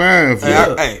be their path.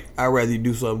 Hey, I'd rather you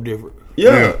do something different.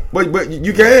 Yeah, Yeah. but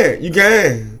you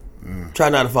can. Try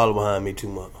not to follow behind me too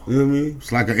much. You know what I mean?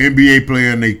 It's like an NBA player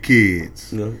and their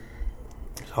kids. Yeah.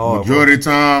 It's hard, Majority of the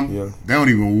time, Yeah. they don't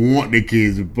even want their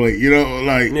kids to play. You know,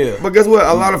 like bro. Yeah. But guess what?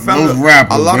 A lot of families, those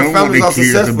rappers, a lot they of don't want families their are kids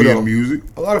to successful be though. in music.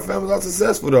 A lot of families are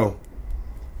successful though.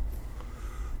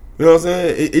 You know what I'm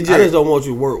saying? It I just just don't want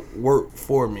you to work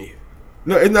for me.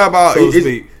 no. It's not about. So to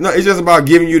speak. It's just about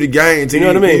giving you the game. So You know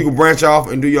what I mean? You can branch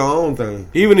off and do your own thing.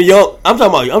 Even the young, I'm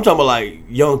talking about like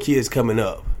young kids coming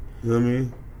up. You know what I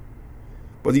mean?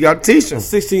 But you got to teach them.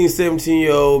 16,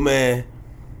 17-year-old man,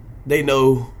 they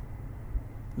know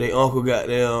their uncle got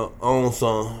their own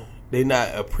son. They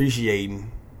not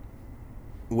appreciating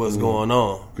what's going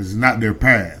on. Because it's not their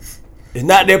path. It's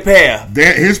not their path.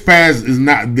 His path is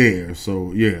not there.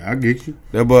 So, yeah, I get you.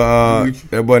 That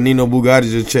boy Nino Bugatti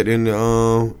just checked in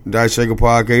the Dice Shaker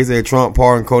podcast. He said Trump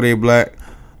pardoned Kodak Black,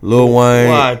 Lil Wayne,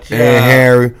 Watch and out.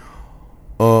 Harry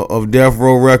of Death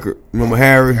Row Record. Remember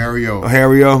Harry? Harry O.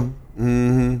 Harry O.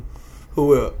 Mm-hmm.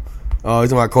 Who else? He's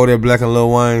talking about Kodak Black and Lil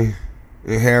Wayne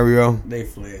and Harry O. They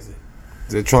flexing.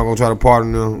 Said Trump gonna try to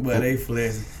pardon them. But they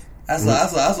flexing. I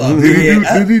saw a Did big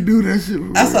did he do that shit?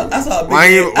 I saw a big Why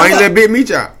ain't let Big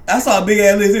Meech out? I saw a big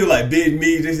ass list. It was like Big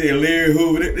Me. They said Larry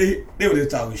Hoover. They were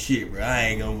just talking shit, bro. I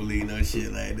ain't gonna believe no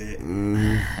shit like that.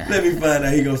 Mm-hmm. Let me find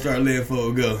out he gonna start letting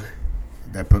folks go.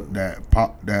 That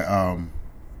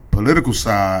political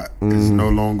side is no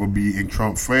longer be in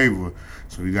Trump's favor.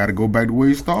 So we got to go back to where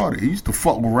he started. He used to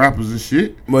fuck with rappers and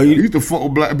shit. But He used to fuck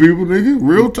with black people, nigga.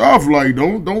 Real tough. Like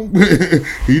don't.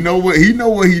 he know what he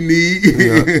need.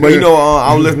 Yeah. But you know,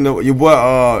 I was listening to your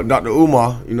boy Dr.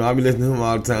 Umar. You know, I be listening to him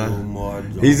all the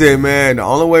time. He said, man, the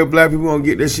only way black people gonna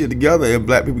get this shit together is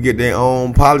black people get their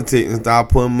own politics and start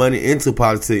putting money into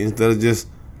politics instead of just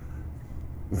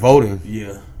voting.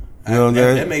 Yeah. You know what I'm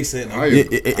saying? That makes sense.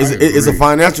 It's a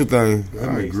financial thing.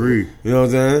 I agree. You know what I'm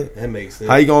saying? That makes sense.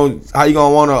 How you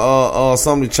gonna want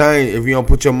something to change if you don't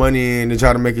put your money in to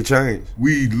try to make it change?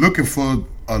 We looking for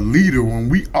a leader when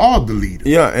we are the leader.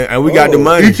 Yeah, and we got the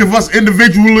money. Each of us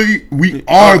individually, we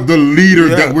are the leader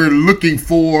Yeah. that we're looking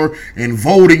for and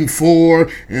voting for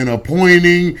and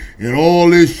appointing and all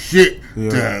this shit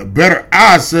to better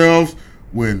ourselves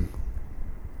when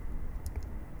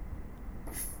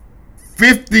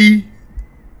 50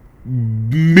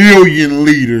 million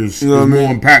leaders You know is what I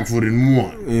more impactful than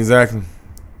one. Exactly.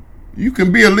 You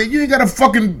can be a leader. You ain't got to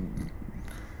fucking...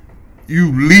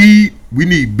 You lead. We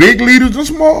need big leaders and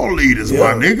small leaders,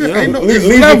 my nigga. Yeah. Ain't no, lead, it's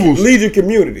lead levels. Your, lead your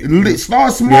community.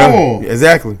 Start small. Yeah,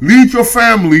 exactly. Lead your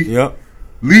family. Yep.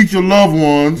 Lead your loved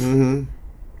ones. Mm-hmm.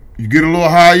 You get a little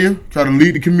higher. Try to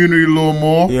lead the community a little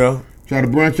more. Yeah. Try to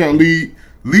branch out. Lead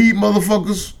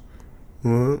motherfuckers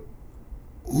Mm-hmm.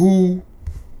 who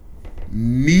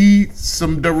need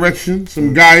some direction,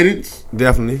 some guidance.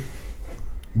 Definitely.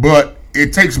 But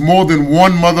it takes more than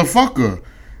one motherfucker.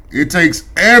 It takes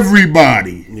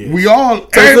everybody. We all.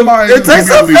 Everybody. It takes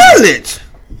a village.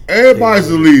 Everybody's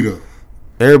a leader.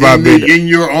 Everybody big. In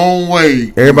your own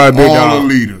way. Everybody big all dog. a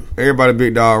leader. Everybody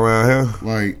big dog around here.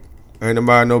 Like, Ain't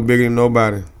nobody no bigger than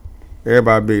nobody.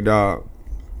 Everybody big dog.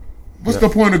 what's the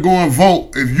point of going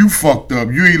vote if you fucked up?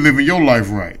 You ain't living your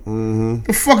life right. Mm-hmm.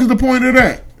 The fuck is the point of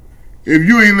that? If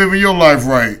you ain't living your life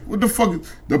right, what the fuck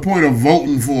is the point of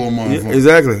voting for a motherfucker? Yeah,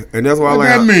 exactly. And that's why What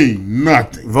I that like mean?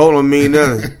 Nothing. vote don't mean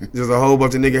nothing. Just a whole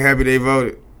bunch of niggas happy they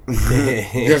voted.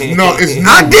 It's no. It's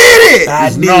I numbers. did it.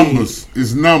 It's numbers.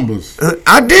 It's numbers.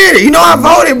 I did it. You know I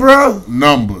voted, bro.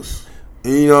 Numbers.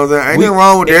 You know what I'm saying? Ain't nothing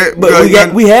wrong with that.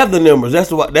 But we have the numbers.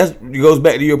 It goes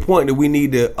back to your point that we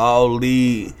need to all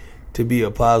lead to be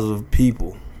a positive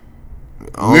people.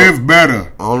 Live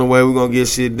better. Only way we're gonna get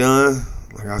shit done,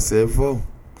 like I said before,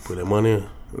 Put that money in.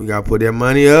 we gotta put that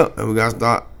money up and we gotta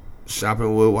start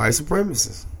shopping with white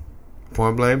supremacists.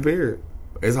 Point blank period.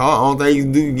 It's hard. Only thing you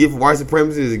can do to get for white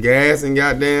supremacists is gas and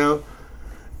goddamn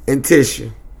and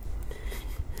tissue.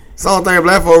 It's the only thing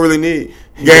black folk really need.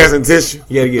 Gas and tissue.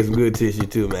 You gotta get some good tissue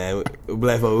too, man.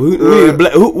 Black folk.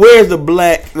 Where's the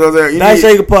black? Dice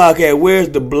Shaker Podcast. Where's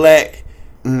the black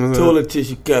toilet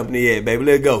tissue company at, baby?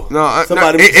 Let's go.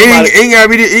 Somebody. It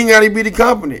ain't gotta be the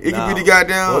company. It can be the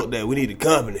goddamn. That we need the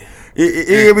company. It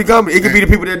can be company. It can be the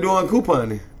people that doing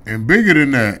couponing. And bigger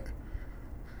than that,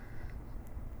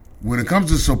 when it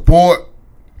comes to support,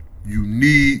 you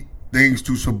need things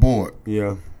to support.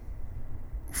 Yeah.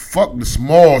 Fuck the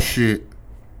small shit.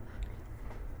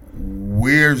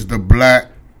 Where's the black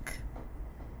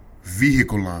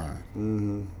vehicle line?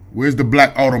 Mm-hmm. Where's the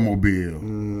black automobile?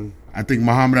 Mm-hmm. I think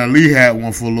Muhammad Ali had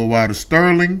one for a little while. The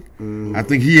Sterling. Mm-hmm. I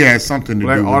think he had something to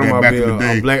Black do with that back in the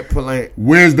automobile, day. black plant.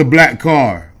 Where's the black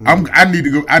car? I need to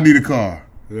go. I need a car.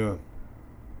 Yeah.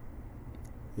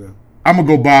 I'm gonna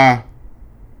go buy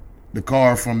the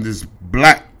car from this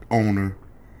black owner,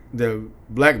 The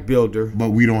black builder.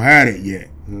 but we don't have it yet.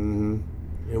 Mm-hmm.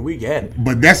 And we got it.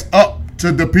 But that's up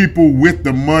to the people with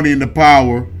the money and the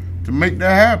power to make that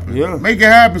happen. Yeah. Make it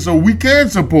happen so we can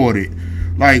support it.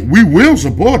 Like, we will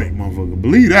support it, motherfucker.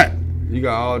 Believe that. You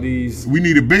got all these We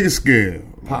need a bigger scale.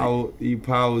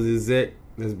 powers exec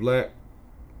that's black.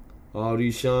 All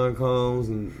these Sean Combs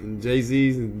and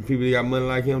Jay-Z's and people that got money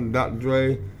like him, Dr.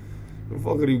 Dre.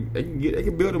 They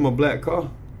can build him a black car.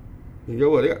 You know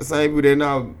what? They got the same people that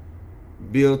now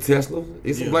build Tesla.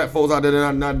 There's some black folks out there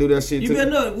that not do that shit You too. better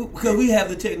know because we have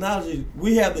the technology.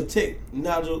 We have the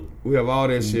technology. We have all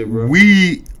that shit, bro.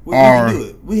 We We are can do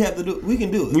it. We have to do. We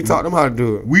can do it. We taught them how to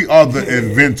do it. we are the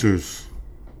inventors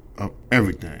of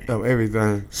everything. Of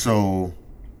everything. So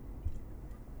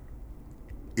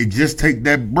it just take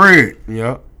that bread.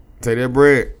 Yep. Take that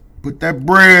bread. Put that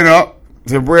bread up.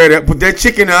 Take that bread up. Put that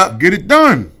chicken up. Get it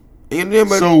done. And then,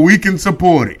 So we can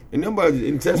support it.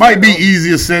 in Tesla, Might be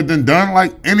easier said than done,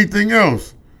 like anything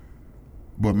else.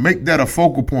 But make that a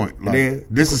focal point. Like, Then-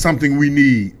 this is something we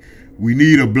need. We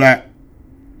need a black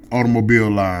automobile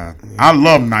line. I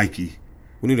love Nike.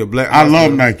 We need a black. I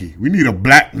love Nike. We need a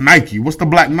black Nike. What's the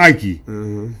black Nike?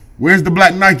 Where's the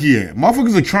black Nike at?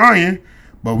 Motherfuckers are trying,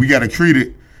 but we got to treat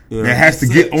it. Yeah. It has to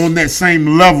get on that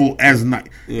same level as Nike.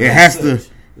 Yeah. It has to.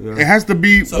 Yeah. It has to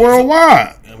be So-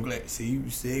 worldwide. I'm glad. See, you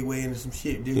segue into some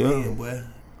shit just Yeah. then, boy.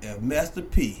 If Master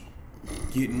P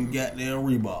getting goddamn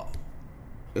Reebok,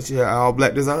 That shit had all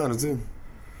black designers too.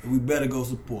 we better go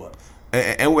support.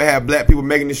 And we have black people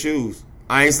making the shoes.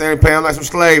 I ain't saying pay them like some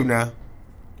slave now.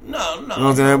 No. You know what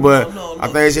I'm saying? But no. I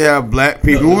think they should have black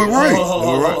people. Do it right. Hold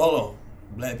Do it right. on.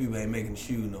 Black people ain't making the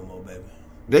shoes no more, baby.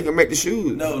 They can make the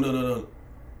shoes. No.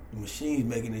 The machines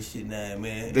making this shit now,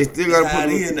 man. They still gotta It's how put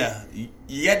it them- is now.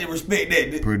 You got to respect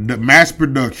that. Mass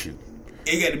production.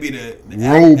 It got to be the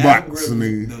Robots and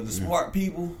the smart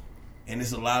people, and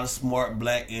there's a lot of smart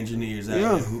black engineers out Yeah.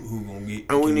 there who gonna get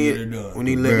And we get it need done. to let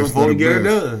them Best of folks the get it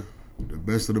best. done. The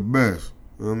best of the best.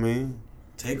 You know what I mean?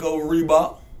 Take over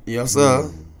Reebok, Yes, sir.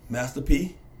 Master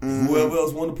P, whoever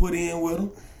else want to put in with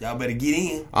them. Y'all better get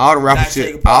in. All the rapper Dice shit.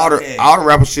 Shaker All Podcast.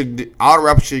 the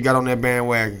rapper shit got on that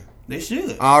bandwagon. They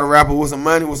should. All the rappers with some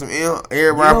money, with some M.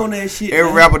 Every Get rapper, on that shit, every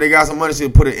man. rapper they got some money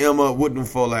should put an M up with them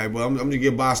for like. But I'm just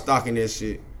gonna buy stock in that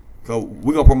shit. Cause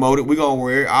we gonna promote it. We gonna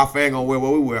wear it. Our fan gonna wear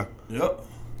what we wear. Yep.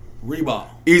 Reebok.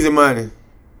 Easy money.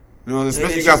 You know,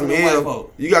 especially you got some shit for the M. white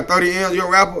folk. You got 30 M's. You're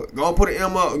a rapper. Go and put an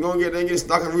M up. Go and get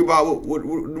stock in Reebok with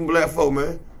them black folk,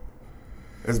 man.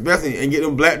 Especially and get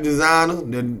them black designers.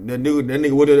 That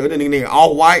nigga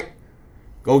all white.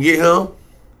 Go get him.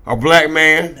 A black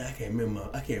man. I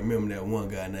can't remember that one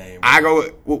guy name.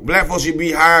 Black folks should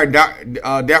be hired.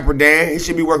 Dapper Dan. He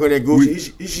should be working with that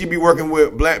Gucci. He should be working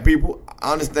with black people.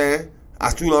 I understand. I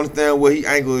still understand what he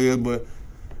angle is, but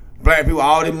black people,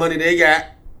 all the money they got,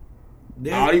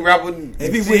 all these rappers,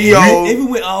 If he CEOs.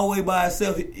 went all the way by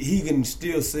himself, he can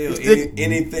still sell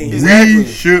anything. Exactly. We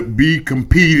should be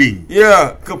competing.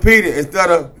 Yeah, competing instead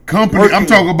of Company. working. I'm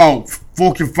talking about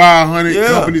Fortune 500 Yeah.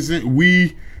 companies.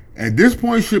 We at this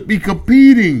point should be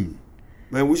competing.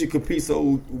 Man, we should compete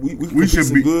so we can We compete should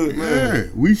some be good, man. Yeah,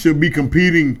 we should be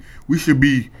competing. We should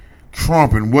be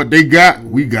trumping what they got.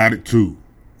 We got it too.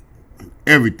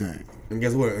 Everything. And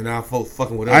guess what? And our folks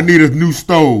fucking with us. I need a new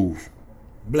stove.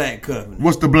 Black company.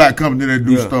 What's the black company that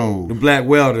do Yeah, stoves? the black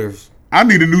welders. I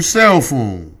need a new cell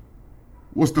phone.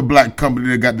 What's the black company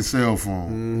that got the cell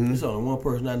phone? There's only one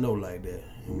person I know like that.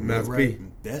 That's P.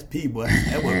 That's P, boy.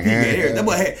 That boy P. That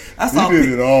boy had. I saw He did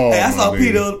P. it all, Hey, I saw my P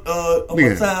nigga. on my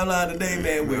Nigga. timeline today,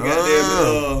 man. With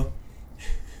goddamn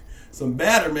some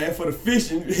batter, man, for the fish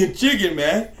and chicken,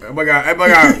 man. Everybody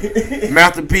got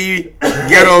Master P,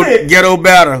 ghetto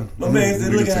batter. My man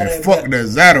said, look Nigga at said, that. fuck that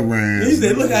Zataran. He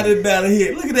said, look how this batter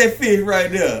here. Look at that fish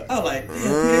right there. I was like, damn,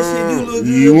 that shit do look good.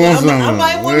 You want I some?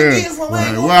 might want to get some. I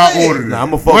ain't gonna Well, I say. ordered it. Nah,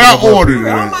 I'ma fuck Well, with I ordered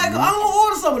I'm it. gonna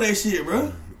order some of that shit,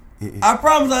 bro. I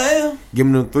promise I am. Give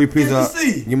him them 3 pieces. Let me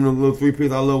see. Give him them little 3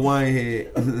 pieces of Lil Wayne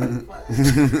head.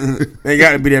 They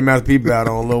got to be that Master P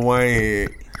battle on Lil Wayne head.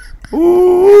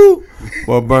 Ooh,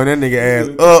 boy, burn that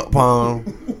nigga ass up, Palm.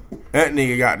 That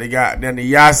nigga got the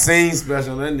Yasin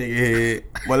special on that nigga head.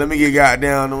 But let me get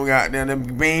them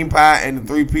bean pie and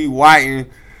the 3P whiting.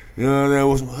 You know, there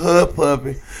was some hood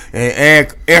puppy and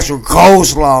add extra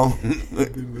coleslaw.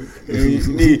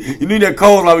 you need that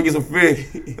coleslaw to get some fish.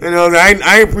 You know what I'm saying?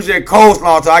 I ain't appreciate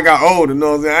coleslaw until I got older. You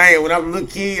know what I'm saying? When I was a little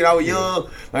kid, I was young,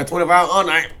 like 25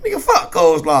 under, nigga, fuck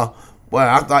coleslaw. Boy,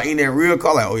 I started eating that real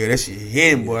coleslaw. Like, oh yeah, that shit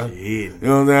hidden, boy. You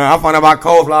know what I'm saying? I found out about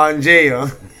coleslaw in jail.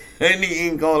 That nigga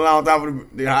eating coleslaw on top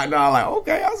of the hot dog. Like,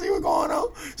 okay, I see what's going on.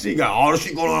 She got all the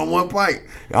shit going on in one plate.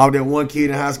 I was that one kid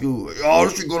in high school. All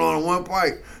the shit going on in one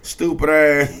plate. Stupid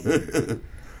ass.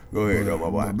 Go ahead, though,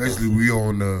 my boy. But basically, we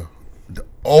on the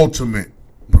ultimate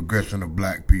progression of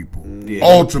black people. Yeah.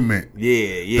 Ultimate.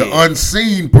 Yeah. The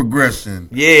unseen progression.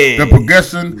 Yeah. The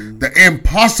progression, the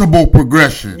impossible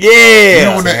progression.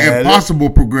 Yeah. We on the impossible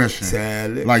progression.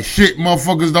 Salad. Like shit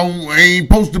motherfuckers ain't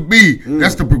supposed to be.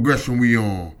 That's the progression we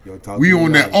on. Yo, We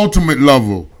on that ultimate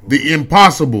level. The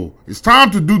impossible. It's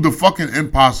time to do the fucking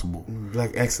impossible.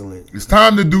 Black excellent. It's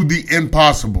time to do the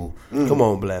impossible. Come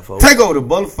on, black folks. Take over the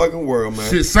motherfucking world, man.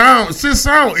 Shit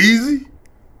sound easy,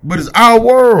 but it's our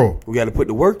world. We got to put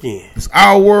the work in. It's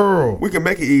our world. We can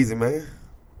make it easy, man.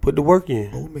 Put the work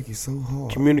in. We make it so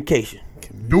hard. Communication.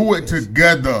 Do it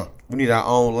together. We need our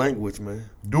own language, man.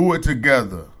 Do it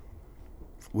together.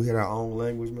 We had our own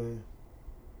language, man.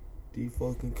 These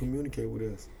folks can communicate with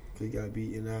us. Cause you gotta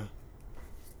be in our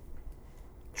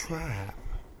tribe.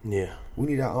 Yeah. We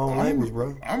need our own language,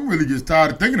 bro. I'm really just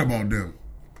tired of thinking about them.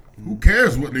 Who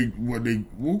cares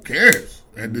who cares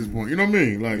at this point? You know what I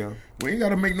mean? Like, Yeah. we ain't got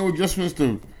to make no adjustments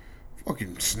to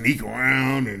fucking sneak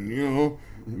around and,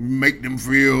 make them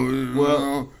feel,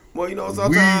 Well,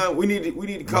 sometimes we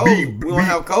need codes. be- We don't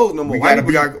have codes no more. we White gotta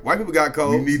people got we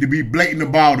codes. need to be blatant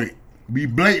about it. Be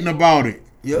blatant about it.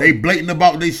 Yeah. They blatant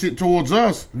about their shit towards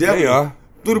us. Definitely. They are.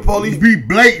 Through the police. Be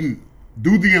blatant.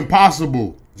 Do the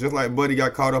impossible. Just like Buddy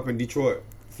got caught up in Detroit,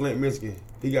 Flint, Michigan.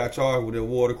 He got charged with the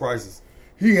water crisis.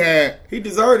 He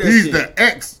deserved that he's shit. the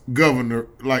ex-governor,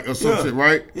 like, or some Yeah. shit,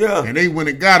 right? Yeah. And they went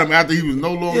and got him after he was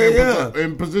no longer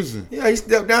in position. Yeah, he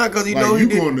stepped down because he Like, know he you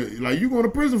did. going to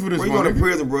prison for this, Bro, you my going to nigga.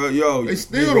 prison, bro. Yo, They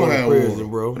still don't have prison, water.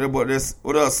 bro. That boy,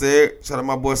 what up, said? Shout out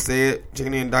my boy, said.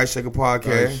 Checking in Dice Shaker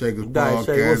Podcast. Dice Shakers Dice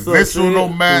Shaker, Podcast. what's up, Visceral Sid? No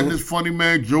Madness, Funny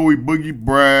Man, Joey, Boogie,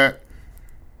 Brad.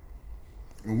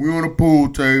 And we on the pool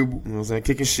table You know what I'm saying?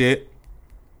 Kicking shit.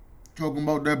 talking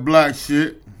about that black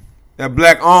shit, That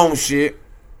black owned shit.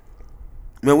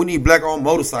 Man, we need black owned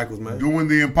motorcycles, man. doing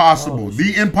the impossible.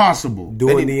 The impossible.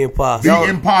 Doing They need- the impossible. The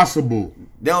impossible.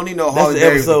 They don't need no That's Harley the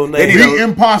Davidson. episode They name. need, The a,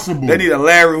 impossible. they need a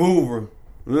Larry Hoover.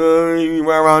 You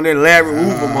run around there, Larry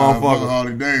Hoover, Fuck motherfucker.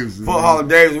 Harley Davidson. Fuck Harley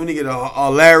Davidson. We need to get a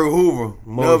Larry Hoover.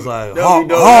 Motorcycle. That'd Hall be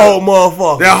dope.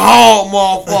 motherfucker. That hall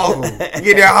motherfucker.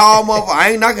 Get that hall motherfucker. I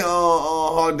ain't knocking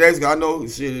Harley Davidson. I know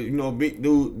shit, big dude,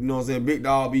 you know what I'm saying? Big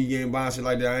dog be getting by and shit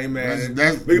like that. I ain't mad.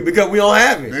 That's- Because we don't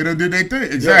have it. They done did their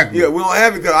thing. Exactly. Yeah, we don't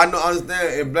have it because I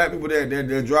understand if black people that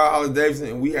drive Harley Davidson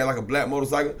and we had like a black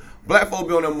motorcycle, black folk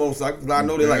be on them motorcycles. I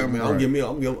know they like, Damn man, right. I'm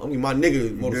giving my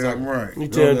nigga motorcycle. Damn right. You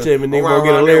tell me nigga Around gonna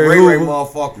get a there, Larry Ray Hoover.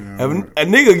 motherfucker. A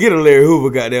nigga get a Larry Hoover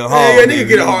goddamn Hall. Yeah, nigga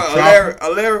get a Chopper.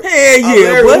 Larry. Hell yeah, a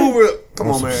Larry boy. Hoover. Come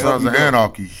On on, some man. Sons of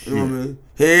Anarchy You know what I shit. mean?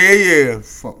 Hell yeah.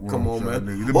 Fuck wrong Come on, with y'all man.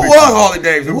 niggas. Who Them was bitches- Harley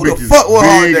Davidson? them Who the bitches fuck was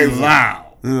Harley big and Davidson? loud.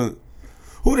 Yeah.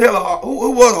 Who the hell?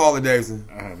 Who was Harley Davidson?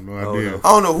 I have no idea. I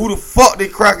don't know who the fuck they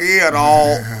cracker is at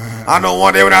all. I know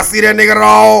one day when I see that nigga at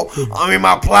all, I'm in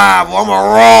my pliable. I'm gonna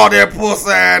raw that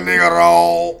pussy ass nigga at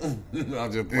all. I'm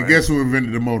just And playing. guess who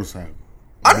invented the motorcycle?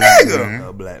 A nigga. Man.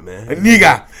 A black man. A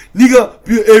nigga. Nigga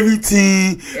build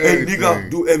everything. And nigga Everything.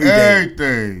 do everything.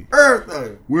 Everything.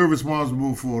 Everything. We're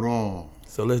responsible for it all.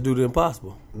 So let's do the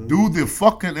impossible. Do the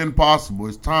fucking impossible.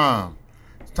 It's time.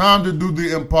 It's time to do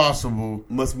the impossible.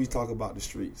 Must we talk about the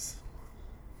streets?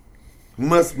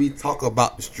 Must we talk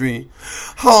about the street?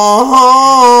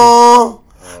 I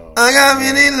got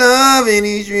many love in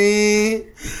these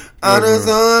streets. I done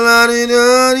saw a lot of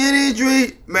love in these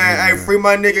streets. Man, hey, free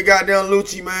my nigga goddamn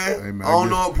Lucci, man. Hey, man, I don't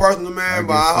I know him personally, man,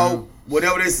 but I hope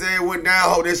Whatever they said went down.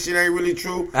 Hope that shit ain't really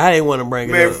true. I ain't want to bring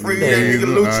it Man, up. free Yeah. that nigga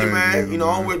Lucci, Alright, man. yeah, You know,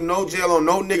 I'm man. with no jail on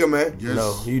no nigga, man. Just,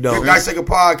 No, you don't. Just Guys Shake a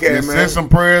podcast, just man. send some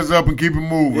prayers up and keep it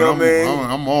moving. You know what I mean?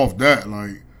 I'm off that.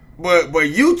 Like, But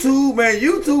YouTube, man,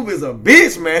 YouTube is a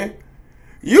bitch, man.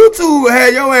 YouTube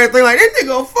had your ass think like, that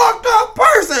nigga a fucked up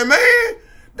person, man.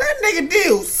 That nigga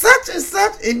did such and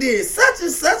such and did such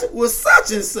and such with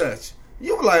such and such.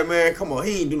 You were like, man, come on,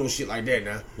 he ain't do no shit like that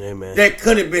now. Yeah, man. That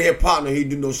couldn't have been his partner. He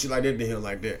do no shit like that to him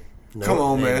like that. No, Come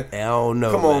on, man. I don't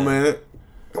know. Come on, man.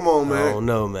 Come on, man. I don't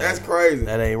know, man. That's crazy.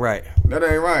 That ain't right. That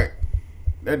ain't right.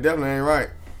 That definitely ain't right.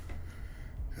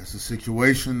 that's a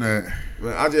situation that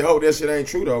Man, I just hope that shit ain't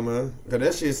true though, man. Cause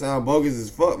that shit sound bogus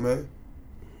as fuck, man.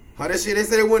 How that shit they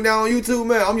said it went down on YouTube,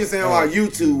 man. I'm just saying about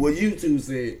YouTube, what YouTube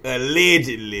said.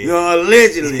 Allegedly. You know,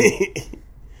 allegedly.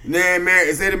 Then man,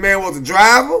 it said the man was a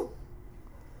driver.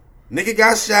 Nigga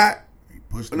got shot. he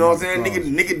pushed You know what I'm him saying?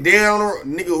 in the Nigga dead on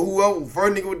the nigga whoever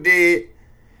first nigga was dead.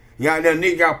 That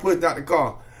nigga got pushed out the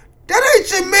car. That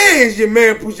ain't your man. Your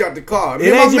man pushed you out the car.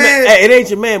 It ain't your man. Hey, it ain't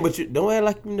your man, but you don't act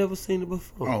like you never seen it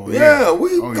before. Oh, Yeah,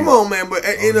 Oh, come yeah. on, man. But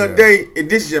at the end of the day, if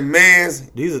this is your man's,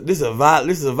 This is a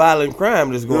violent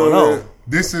crime that's going know, on.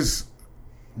 This is,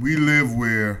 we live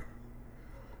where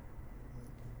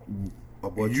my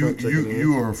boy you Trump checking in.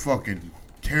 you are fucking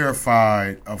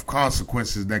terrified of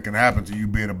consequences that can happen to you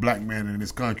being a black man in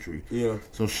this country. Yeah.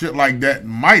 So shit like that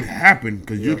might happen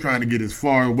because you're trying to get as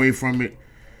far away from it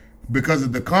because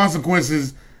of the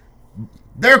consequences.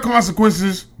 There are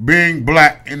consequences being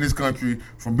black in this country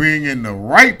from being in the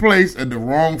right place at the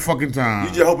wrong fucking time.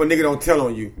 You just hope a nigga don't tell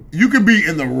on you You could be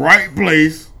in the right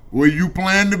place where you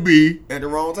plan to be at the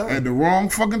wrong time. at the wrong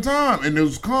fucking time, and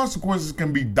those consequences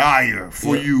can be dire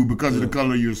for you because of the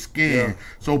color of your skin. Yeah.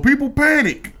 So people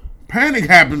panic. Panic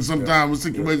happens sometimes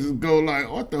when situations go like,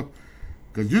 what the?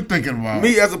 Because you're thinking about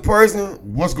Me as a person,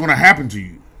 what's going to happen to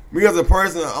you. I'm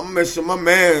gonna make sure my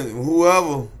man,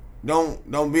 whoever,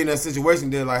 don't be in that situation.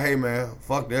 They're like, hey man,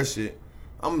 fuck that shit.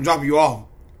 I'm gonna drop you off.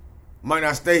 Might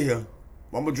not stay here,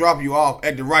 but I'm gonna drop you off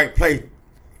at the right place.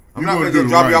 I'm You not gonna gonna do just the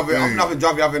drop you right off. I'm thing. not gonna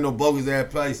drop you off at no bogus ass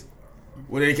place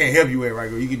where they can't help you at right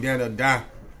now. You can down there die,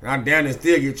 and I down there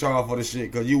still get charged for the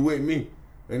shit because you with me,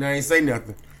 and I ain't say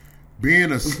nothing.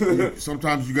 Being a,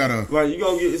 sometimes you gotta. Like you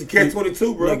gonna get it's a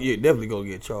catch-22, bro. Look, you're definitely gonna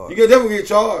get charged. You can definitely get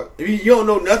charged if you don't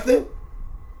know nothing.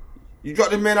 You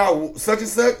drop this man out such and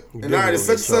such, and now in such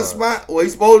and such spot where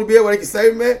he's supposed to be, where they can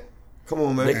save him, man. Come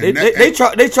on, man.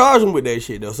 They charge him with that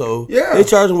shit though. So Yeah. they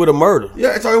charge him with a murder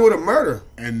Yeah, it's talking with a murder.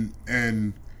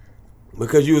 And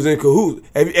because you was in cahoots.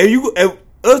 If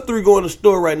us three go in the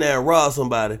store right now and rob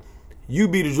somebody, you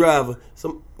be the driver.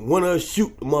 One of us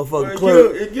shoot the motherfucking Man,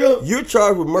 clerk. yeah. You're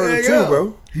charged with murder Yeah, too, yeah.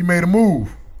 bro. he made a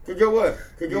move. Could get what?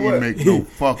 He didn't make no He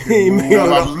fucking move. made I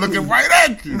no- was looking right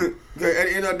at you. Okay, at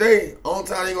the end of the day, on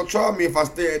time they ain't gonna charge me if I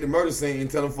stay at the murder scene and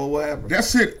tell them for what happened. That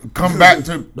shit come back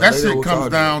to that they shit gonna comes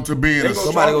charge down to being They a gonna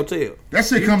Somebody charge gonna tell. that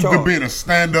shit You comes to charged. being a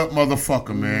stand up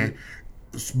motherfucker, man.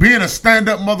 Being a stand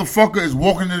up motherfucker is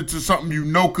walking into something you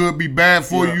know could be bad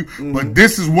for Yeah. you, but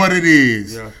this is what it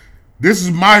is. Yeah. This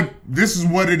is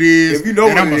what it is. If you know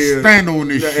and what I'm it gonna is, stand on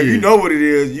this shit. If you know what it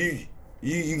is,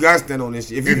 you gotta stand on this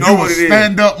shit. If you If know you what a it is,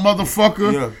 stand up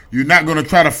motherfucker, Yeah. you're not gonna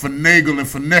try to finagle and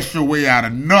finesse your way out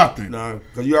of nothing. nah,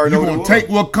 cause you already You're know gonna what it take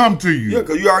what come to you. Yeah,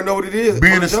 cause you already know what it is.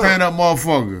 Being from a the jump. stand up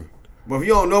motherfucker. But if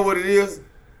you don't know what it is,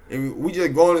 and we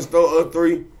just go in the store, us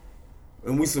three,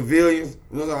 and we civilians,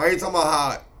 you know what I'm saying? I ain't talking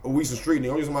about how we some street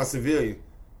niggas. I'm just talking about civilians.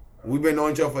 We been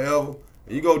knowing each other forever.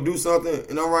 And you go do something,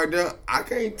 and I'm right there. I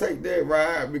can't take that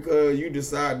ride because you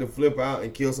decide to flip out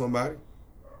and kill somebody.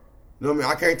 You know what I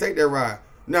mean? I can't take that ride.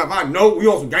 Now, if I know we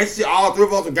on some gangster shit, all three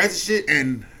of us on some gangster shit,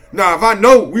 And now if I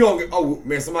know we don't get, oh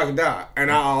man, somebody can die, and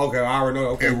I already know.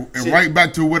 Okay, and shit. right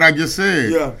back to what I just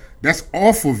said. Yeah. That's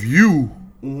off of you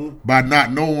by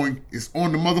not knowing it's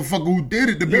on the motherfucker who did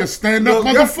it to be a stand up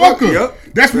Yeah, yeah, motherfucker. yeah.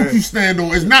 That's what Yeah. you stand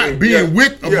on. It's not Yeah, being yeah,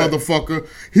 with a yeah. motherfucker.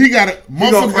 He gotta He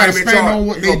gonna motherfucker gotta claim in stand charge. on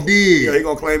what He they gonna- did. Yeah, he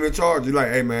gonna claim in charge. You like,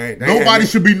 hey man, they Nobody had me.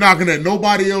 should be knocking at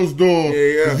nobody else's door. Yeah,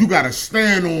 yeah. 'Cause you gotta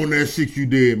stand on that shit you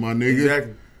did, my nigga.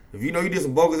 Exactly. If you know you did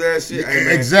some bogus ass shit, hey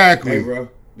man, Exactly. Hey bro,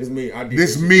 this me. I did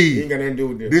This shit. me. You ain't got nothing to do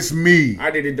with this. This me.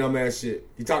 I did this dumb ass shit.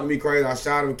 He talked to me crazy. I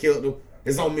shot him, killed him.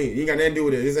 It's on me. You ain't got nothing to do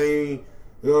with it. This ain't.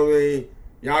 You know what I mean?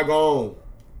 Y'all go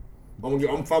on.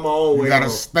 I'm from my own way. You gotta on.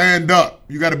 stand up.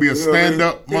 You gotta be a You know what I mean? stand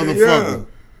up Yeah, motherfucker. yeah.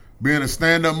 Being a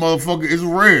stand up motherfucker is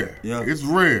rare. Yeah. It's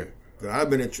rare. Cause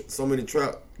I've been in so many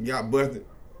traps, got busted.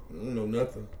 I don't know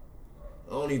nothing.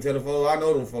 I don't even tell the folks. I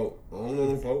know them folk. I don't know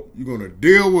them folk. You're gonna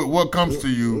deal with what comes to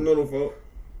I don't you. know them folk.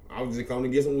 I was just coming to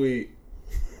get some weed.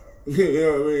 You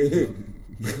know what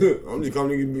I mean? I'm just coming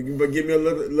to give me a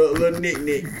little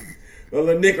nick. A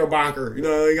little knickerbocker. You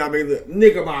know, you gotta make a little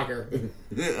knickerbocker.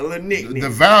 A little nick. The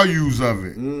values of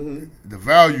it. The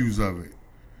values of it.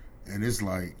 And it's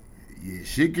like, yeah,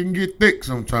 shit can get thick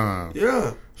sometimes.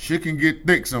 Yeah. Shit can get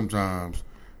thick sometimes.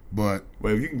 But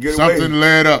But if you can get something away,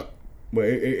 led up but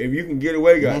if you can get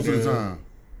away, most of the goddamn. time.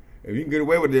 If you can get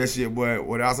away with that shit, boy,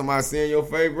 without somebody seeing your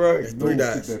face, bro. That's 3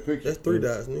 dots. that picture. That's 3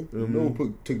 dots, nigga. No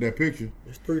one took that picture.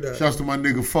 That's 3 dots. Shouts to my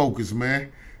nigga Focus,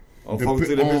 man. Oh, The focus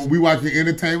pi- to the on- bitch. we watching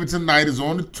Entertainment Tonight is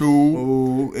on the tube.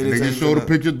 Ooh, And they just showed a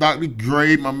picture of Dr.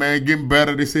 Dre, my man getting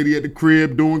better. They said he at the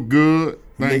crib doing good.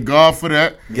 Thank God for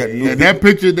that. Got new And that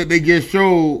picture that they just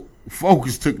showed,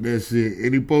 Focus took that shit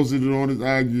and he posted it on his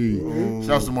IG.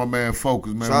 Shouts to my man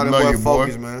Focus, man. Shout We out love to you,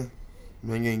 Focus, boy. man.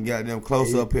 Man getting goddamn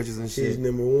close up pictures and He's shit.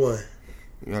 number 1.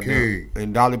 Okay.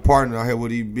 And Dolly Parton out here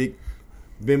with these big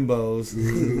bimbos.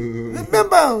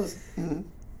 Bimbos.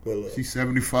 Well, look, She's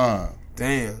 75.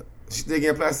 Damn. She still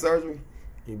getting plastic surgery?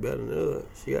 you better know it.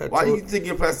 She got Why do you think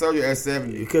getting plastic surgery at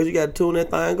 70? Because you got to tune that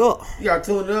thing up. You got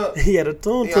to tune it up. You got to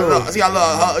tune You to it.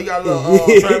 got a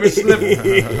little transmission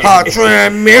slipping.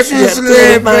 Transmission You got to tune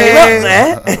that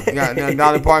thing up, slipping. man. Goddamn,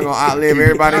 Dolly Parton gonna outlive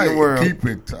everybody in the world. Keep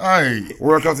it tight.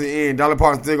 World comes to the end. Dolly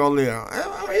Parton still gonna live.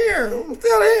 I'm here. I'm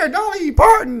still here. Dolly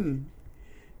Parton.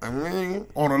 I mean,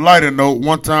 On a lighter note,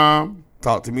 one time,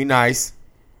 talk to me nice.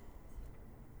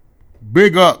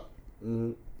 big up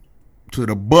to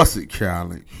the Bust It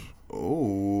Challenge.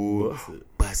 Oh,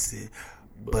 bust it.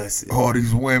 All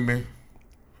these women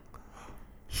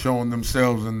showing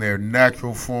themselves in their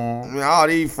natural I form. mean, all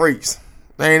these freaks.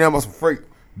 They ain't nothing but some freak.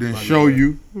 Then show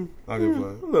you I give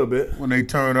a fuck. A little bit. when they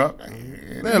turn up.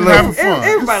 They're little- having fun.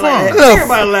 Everybody It's like fun. that.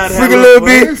 Everybody allowed to have Freak a a little fun.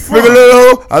 bit. It's Freak a fun.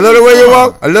 little hoe. I love the way you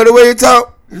walk. I love the way you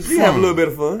talk. It's You have a fun. little bit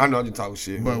of fun. I know you talking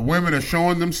shit. But women are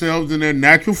showing themselves in their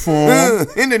natural form.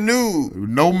 In the nude.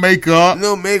 No makeup.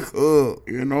 No makeup.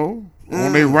 You know.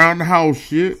 On their round the house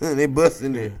shit. They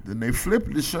busting it. Then they flip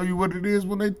it to show you what it is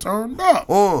when they turned up.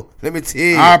 Oh, let me tell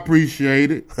you. I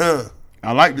appreciate it. Huh.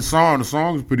 I like the song. The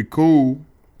song is pretty cool.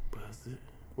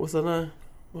 What's her name?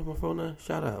 What's my phone name?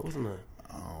 Shout out. What's her name?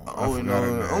 I don't forgot her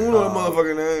know. name. I don't know the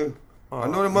motherfucking name. I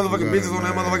know the motherfucking forgot bitches her on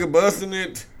that name. motherfucking busting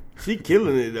it. She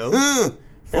killing it though. Huh.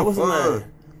 And what's her fun. name?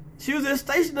 She was at the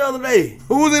station the other day.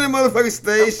 Who was in the motherfucking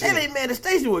station? Hey, man, the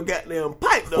station was goddamn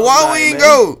piped though. Why we ain't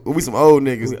go? We some old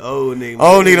niggas. We old niggas.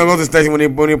 Old niggas don't go to the station when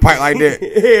they pipe like that.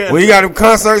 Yeah. When you got them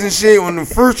concerts and shit, when the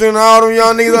Future and all them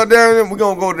young niggas out there, we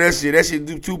gonna go to that shit. That shit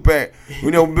do 2-pack.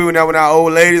 We know we doing that with our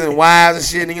old ladies and wives and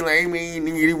shit. Niggas like, hey man,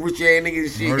 nigga, these rich ass niggas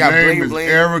and shit. Her Got name bling is bling.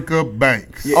 Erica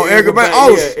Banks. Yeah, Oh, Erica Banks.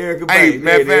 Banks. Oh, Yeah, Erica hey, Banks.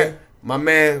 matter of Yeah, fact, my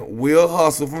man Will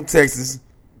Hustle from Texas.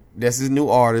 That's his new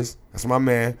artist. That's my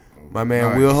man. My man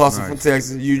Nice, Will Hustle nice. from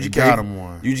Texas. UGK. Got him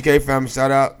one. UGK family. Shout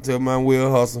out to my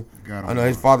Will Hustle. Got him I know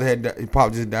his one. father his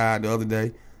pop just died the other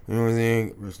day. You know what I'm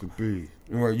saying? Rest in peace.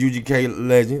 We're UGK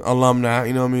legend, alumni.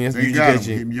 You know what I mean? That's They the got UGK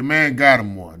shit. him. Your man got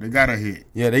him one. They got a hit.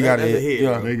 Yeah, they got That's it. a hit,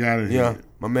 Yeah, They got a hit. yeah.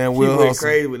 My man She Will went Hustle.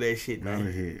 crazy with that shit, Got a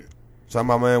man. hit. Shout out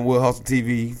my man Will Hustle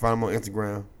TV. You can find him on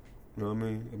Instagram. You know what I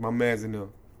mean? My man's in there.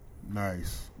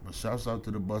 Nice. But shouts out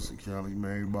to the Bust It Challenge,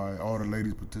 man. Everybody, all the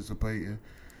ladies participating.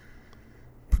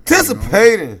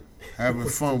 Participating. Having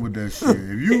fun with that shit.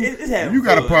 If you It's having if you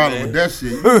got a fun, problem man. with that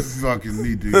shit, you fucking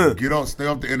need to get off, stay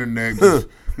off the internet. Just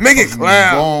Make it go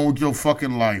cloud. on with your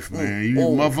fucking life, man. You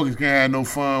motherfuckers can't have no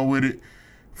fun with it.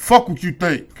 Fuck what you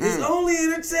think. It's only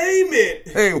entertainment.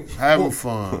 Hey, Having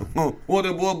fun. what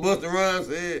the boy Busta Rhymes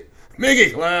said? Make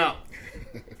it cloud.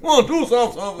 Wanna do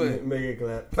something? Make it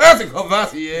clap. Plastic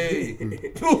Cavassier.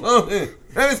 Do something.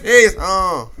 Let me tell you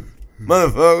something.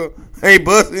 Motherfucker. Hey,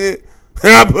 bust it.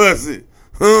 I bust it.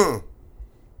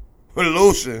 With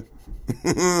lotion.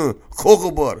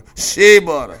 Cocoa butter. Shea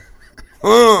butter.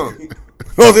 Go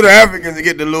to the Africans and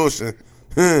get the lotion.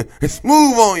 It's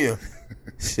smooth on you.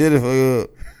 Shit the fuck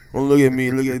up. Don't look at me.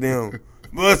 Look at them.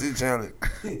 Bust it challenge.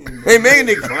 Hey, making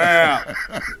it cloud.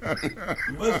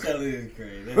 Bust challenge is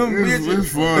crazy.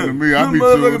 It's fun to me. I Them be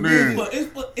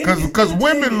motherfucking tuned in. Cause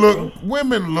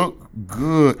women look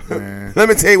good, man. Let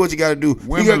me tell you what you gotta do.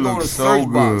 Women you gotta go look to the so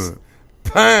search box. good.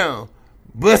 Pound.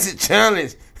 Bust it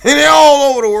challenge. And they're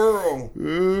all over the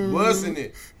world. Busting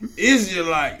it.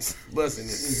 Israelites busting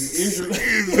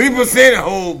it. People saying the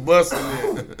whole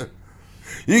busting it.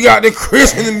 You got the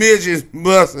Christian midgets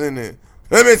busting it.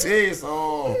 Let me tell you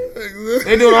something.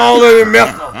 They doing all of it in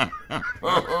Mecca.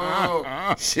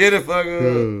 Shit the fuck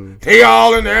up. They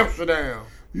all in Amsterdam.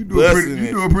 You do a Busting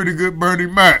it. pretty good Bernie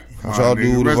Mac. What y'all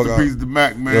do? Rest in peace to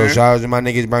Mac, man. Yo, shout out to my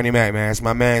niggas Bernie Mac, man. That's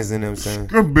my man's in them, son.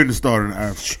 Never been to start in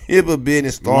Africa. Never been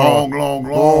to start.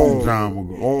 Long time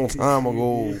ago. Long time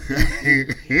ago.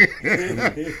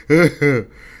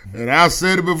 And I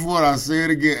said it before, and I say it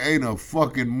again. Ain't a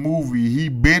fucking movie he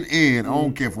been in. I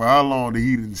don't care for how long that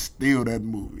he didn't steal that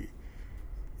movie.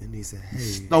 And he said, He hey.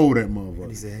 stole that motherfucker. And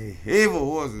he said, hey, for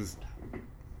horses.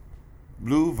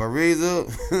 Blue, if I raise up,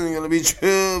 gonna be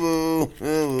trouble.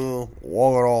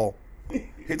 Walk it off.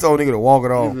 He told nigga to walk it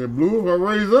He off. said, Blue, if I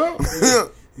raise up,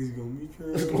 He's gonna be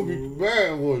it's gonna be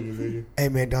bad for you, nigga. Hey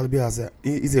man, Dollar Bill outside.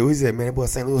 He said, man, that boy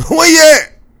St. Louis. Where you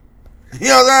at? He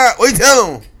outside. What you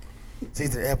tell him?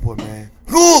 Take to the airport, man.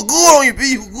 Good on your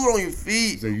feet. Good on your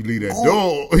feet. So you leave that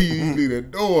door, you leave that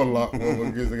door unlocked,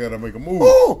 motherfucker. They gotta make a move.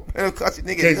 Ooh, man, cut your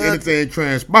nigga. Can't anything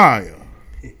transpire.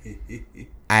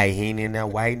 I ain't in there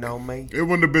waiting on me. It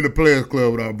wouldn't have been the Players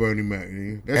Club without Bernie Mac.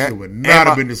 Nigga. That shit would not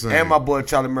have been the same. And my boy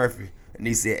Charlie Murphy. And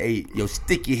he said, hey, yo,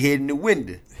 stick your head in the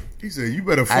window. He said, you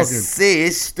better I fucking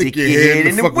said, stick your head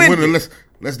in the fucking window.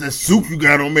 Let's that soup you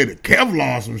got on made of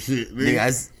Kevlar or some shit.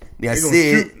 Nigga.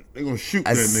 They gonna shoot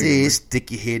I that said, nigga.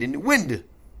 stick your head in the window.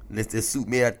 Unless that suit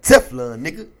made of Teflon,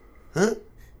 nigga. Huh?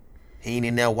 He ain't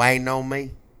in there waiting on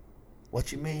me.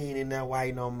 What you mean he ain't in there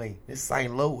waiting on me? It's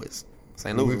St. Louis.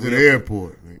 St. Louis. Went to the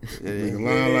airport. Nigga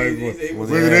line like he went said he to was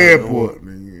the there. airport.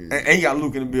 Nigga. And he got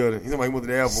Luke in the building. He's talking about he went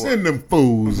to the airport. Send them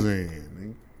fools in.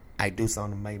 Nigga. I do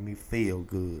something to make me feel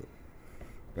good.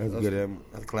 That's good.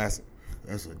 That's a classic.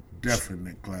 That's a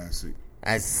definite classic.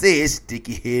 I said, stick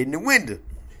your head in the window.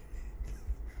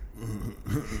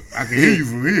 I can hear you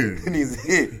from here. And he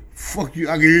said, Fuck you.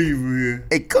 I can hear you from here.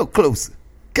 hey, come closer.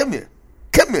 Come here.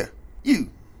 Come here. You.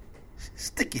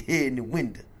 Stick your head in the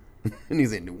window. And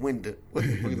he's in the window. What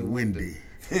the fuck is the window? Windy.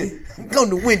 Go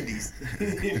to Wendy's.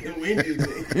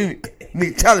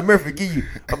 Nigga, Charlie Murphy give you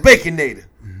a Baconator.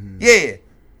 Yeah.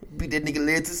 Beat that nigga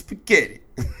leg to spaghetti.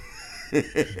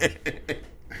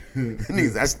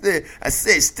 Niggas, I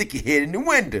said stick your head in the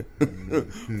window.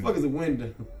 Fuck is a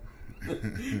window?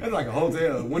 That's like a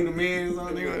hotel. Window man or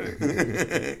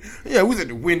something. Yeah, we was at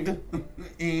the window.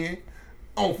 In.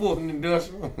 On 4th and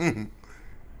Industrial.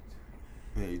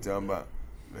 Yeah, you talking about,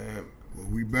 man. Well,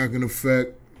 we back in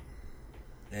effect.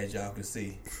 As y'all can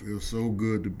see. Feels so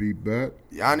good to be back.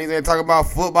 Y'all need to talk about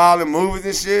football and movies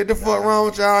and shit. The fuck wrong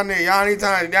with y'all niggas? Y'all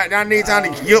need time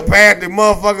to get past the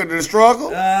motherfucker to the struggle.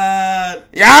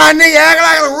 Y'all niggas act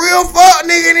like a real fuck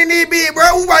nigga in this bitch,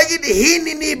 bro. We might get the hitting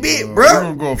in this bitch, We're bro.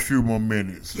 gonna go a few more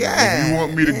minutes. Yeah. If you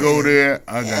want me to go there,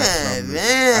 I got Yeah, something.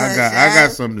 man, I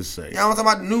got something to say. Y'all want to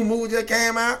talk about the new movie that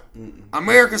came out?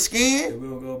 American Skin?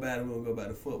 We'll go back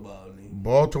to football, nigga.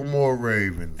 Baltimore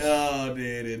Ravens. Oh,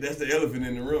 that's the elephant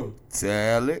in the room.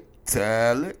 Tell it.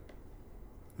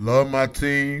 Love my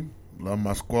team. Love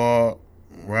my squad.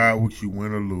 Ride with you,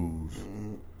 win or lose.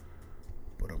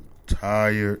 But I'm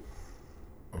tired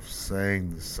of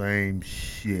saying the same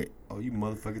shit Oh, you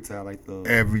motherfucking tired like the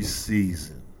every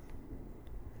season.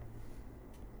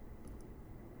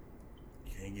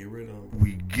 Can't get rid of them.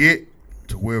 We get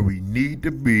to where we need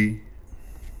to be,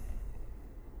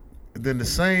 and then the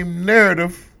same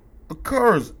narrative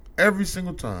occurs every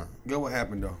single time. Guess what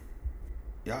happened though?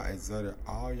 Y'all exerted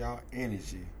all y'all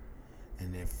energy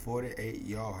in that 48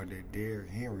 yard that Derrick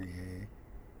Henry had.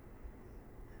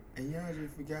 And y'all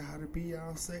just forgot how to be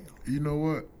y'allself. You know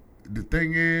what? The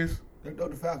thing is, That's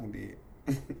what the Falcon did.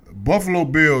 Buffalo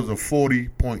Bills a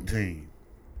 40-point team.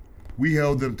 We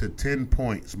held them to 10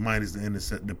 points minus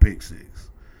the pick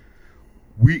six.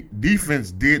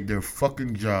 Defense did their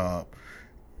fucking job.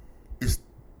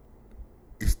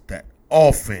 It's that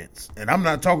offense, and I'm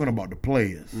not talking about the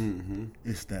players. Mm-hmm.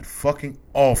 It's that fucking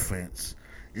offense.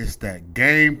 It's that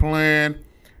game plan.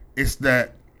 It's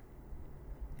that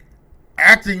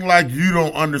acting like you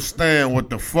don't understand what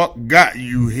the fuck got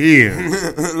you here.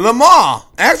 Lamar,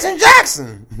 Action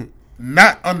Jackson.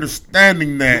 Not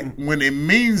understanding that when it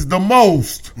means the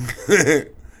most.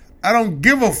 I don't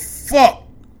give a fuck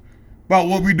about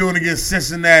what we doing against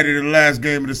Cincinnati the last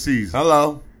game of the season.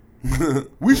 Hello.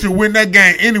 We should win that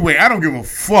game anyway. I don't give a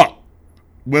fuck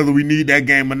whether we need that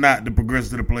game or not to progress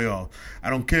to the playoffs. I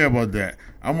don't care about that.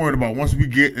 I'm worried about once we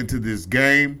get into this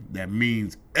game that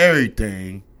means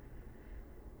everything,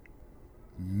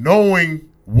 knowing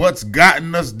what's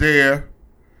gotten us there,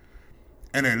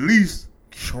 and at least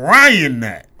trying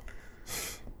that.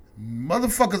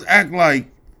 Motherfuckers act like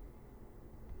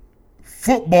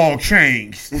football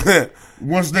changed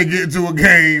once they get into a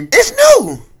game. It's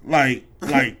new. Like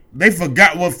they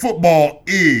forgot what football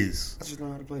is. I just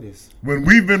know how to play this. When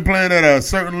we've been playing at a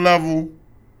certain level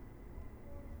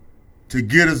to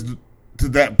get us to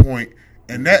that point,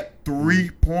 and that that 3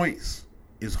 points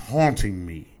is haunting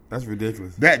me. That's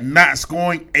ridiculous. That not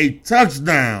scoring a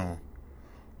touchdown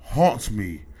haunts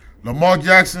me. Lamar Do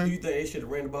Jackson, you think they should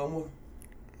have ran the ball more?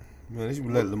 Man, they should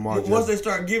let Lamar Once Jackson. they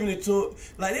start giving it to him,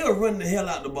 like they were running the hell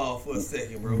out the ball for a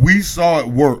second, bro. we saw it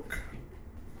work.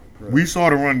 We saw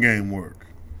the run game work.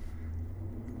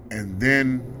 And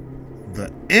then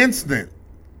the instant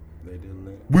They didn't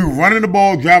let. we were running the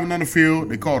ball, driving on the field,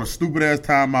 they called a stupid-ass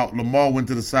timeout. Lamar went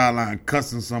to the sideline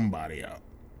cussing somebody out.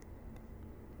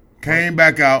 Came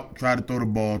back out, tried to throw the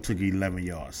ball, took an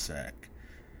 11-yard sack.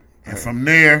 And from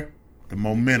there, the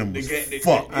momentum was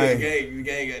fucked. The game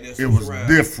got that It was around.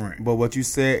 different. But what you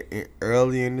said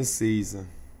early in the season,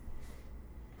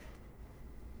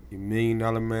 your $1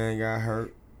 million man got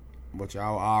hurt, but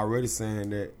y'all already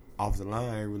saying that offensive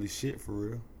line ain't really shit for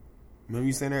real. Remember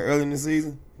you saying that early in the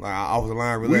season? Like our offensive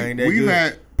line really ain't that We've good.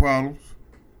 had problems.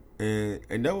 And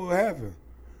that what happened.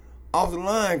 Offensive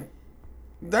line,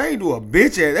 they ain't do a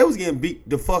bitch ass. They was getting beat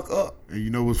the fuck up. And you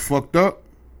know what's fucked up?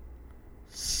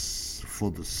 For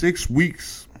the 6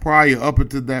 weeks prior up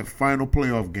into that final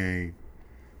playoff game,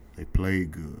 they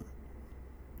played good.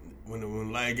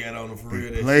 When light got on them for real, They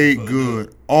that played shit fucked good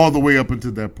up. all the way up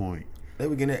until that point. They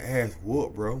were getting their ass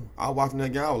whooped, bro. I was watching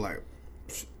that game. I was like,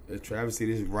 "Did Travis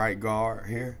see this right guard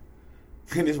here?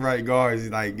 This right guard is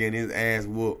like getting his ass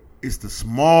whooped It's the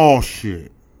small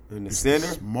shit. in the It's center.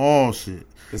 the small shit.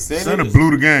 The Center center,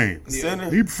 blew the game. the center,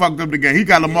 He fucked up the game. He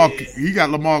got Lamar. Yeah. He got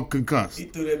Lamar concussed. He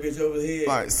threw that bitch over his head.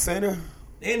 like center.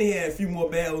 And he had a few more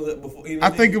bad ones before. You know I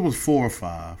what think mean? it was 4 or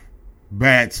 5.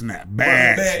 Bad snap.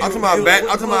 Bad. bad. I'm talking about bad. I'm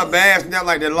talking about bad snap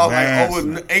like that lost Bad like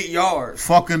over snap. 8 yards.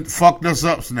 Fucked us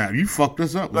up, snap. You fucked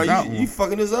us up with Like that you one.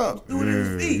 fucking us up. Threw it in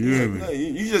his feet. Yeah, Yeah. man. Like,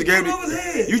 you just gave Threw it over his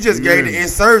head. You just gave the Yeah.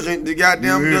 insurgent the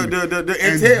goddamn Yeah. the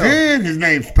And intel. then his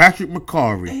name's Patrick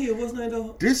McCarry. Hey, what's his name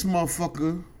though? This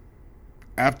motherfucker,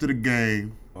 after the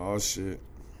game, Oh shit.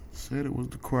 said it was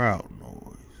the crowd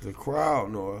noise. The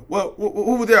crowd noise. Well,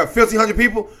 who was there? 1,500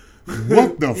 people.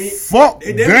 What the fuck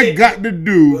they- that got to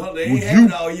do Well, they ain't with had you?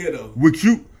 it all year though. With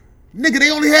you, nigga,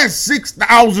 they only had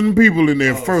 6,000 people in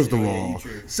there. Oh, first shit, of yeah, all, you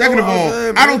true. second of Oh, all,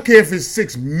 man, I don't care if it's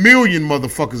 6 million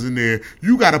motherfuckers in there.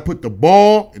 You got to put the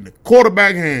ball in the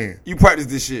quarterback hand. You practice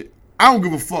this shit. I don't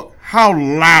give a fuck how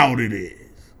loud it is.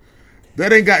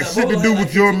 That ain't got Now, shit to Buffalo do had with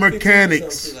like your 15 or some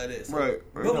mechanics. shit like that. So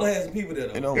Right. Buffalo had some people there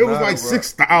though. It don't It was matter, like bro.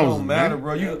 6,000. It don't matter, man.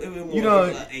 bro. It was more You know,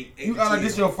 like eight you to act like 10.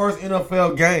 this your first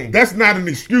NFL game. That's not an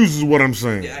excuse, is what I'm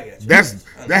saying. Yeah, I got you. That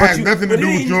But has you- nothing to But do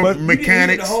he with didn't- your but you didn't hear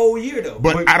mechanics. the whole year though.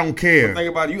 But I don't care. Think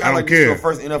about it. You I act don't like this your care.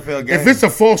 first NFL game. If it's a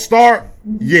false start,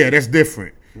 yeah, that's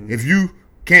different. If you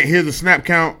can't hear the snap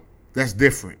count, that's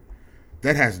different.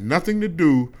 That has nothing to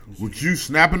do with you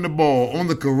snapping the ball on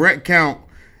the correct count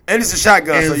and it's a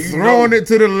shotgun, and so you throwing know. it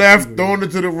to the left, throwing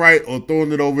it to the right, or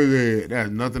throwing it over there. That has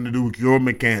nothing to do with your He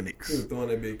mechanics. was throwing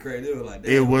that bit crazy. It was like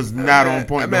It was not on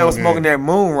point. That man was the smoking whole that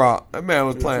moon rock. That man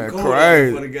was playing for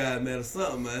crazy. the guy, man, or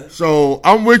something, man. So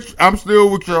I'm still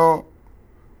with y'all.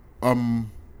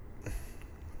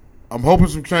 I'm hoping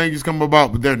some changes come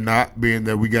about, but they're not, being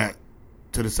that we got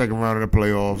to the second round of the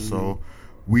playoffs. So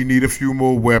we need a few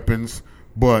more weapons.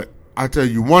 But I tell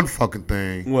you one fucking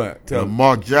thing. What? Tell me.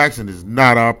 Lamar Jackson is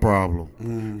not our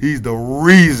problem. He's the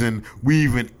reason we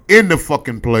even in the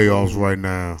fucking playoffs right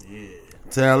now.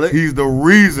 Tell it. He's the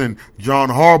reason John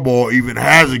Harbaugh even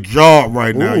has a job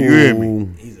right now. You hear me?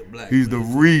 He's a black. He's the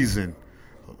man. reason.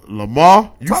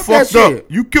 Lamar, you Talk that fucked up. shit.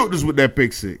 You killed us with that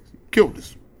pick six. Killed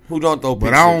us. Who don't throw But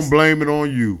pick I don't six? blame it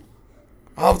on you.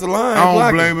 Off the line. I don't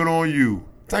blocking. blame it on you.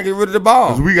 Trying to get rid of the ball.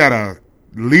 Because we got a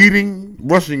leading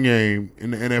rushing game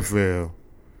in the NFL.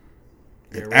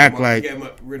 Yeah, And act Mark- like he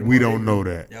got rid of we Mark don't Ingram. know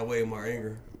that. Y'all waiting Mark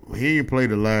Ingram. He ain't played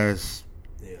the last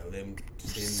Yeah, let him.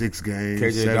 6 games.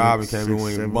 KJ Dobbins came in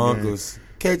winning 7 bunkers.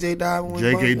 KJ Dobbins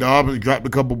winning J.K. Dobbins dropped a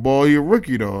couple balls. He a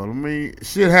rookie, though. I mean,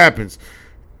 shit happens.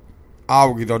 All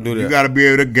rookies don't do that. You got to be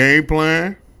able to game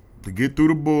plan to get through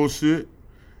the bullshit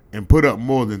and put up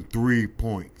more than 3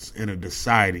 points in a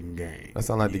deciding game. That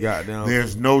sound like the goddamn.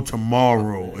 There's no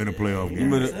tomorrow in a playoff You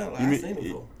game. remember, Sound like you, I me- seen it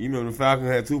before. you remember the Falcons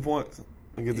had 2 points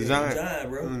against the Giants? Giant,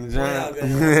 bro. The Giants. Playoff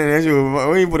game. That shit was-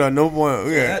 we ain't put on no point.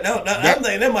 Yeah. I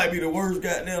think that might be the worst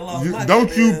goddamn loss. You, my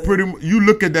don't you goddamn- pretty much, you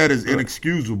look at that as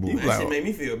inexcusable. That shit made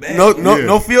me feel bad. No, Yeah.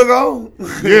 no field goal.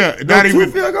 Yeah, not no even.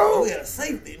 two field We goal. had a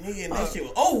safety, nigga, and that shit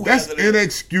was over. That's after that.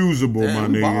 inexcusable, my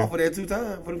Damn, we ball nigga. for that 2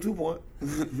 times for them 2 points.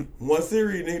 One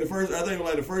series, nigga. I think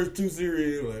like the first 2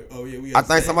 series, like, oh yeah, we. I got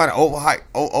think somebody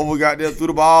over got there through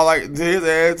the ball like to his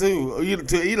ass too.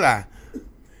 To Eli.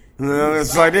 You know,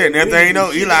 it's like that. And that thing, you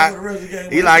know,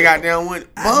 Eli got down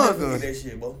went bunkers. That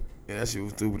shit, bro. Yeah, that shit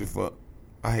was stupid as fuck.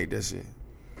 I hate that shit.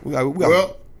 We got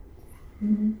Well,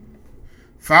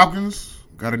 Falcons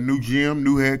got a new GM,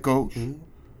 new head coach.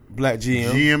 Black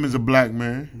GM. GM is a black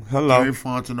man. Hello. Terry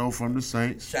Fontenot from the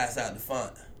Saints. Shouts out to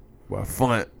Font. Well,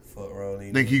 fun. Fuck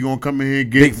Rolling. Think he gonna come in here and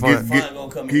Big get Font. Font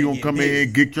gonna come in he and gonna get come in big. here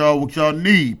and get y'all what y'all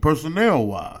need personnel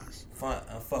wise. Font,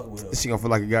 I'm fucking with him. She gonna feel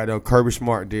like a goddamn Kirby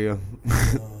Smart deal.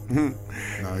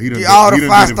 Nah, he done Get all he the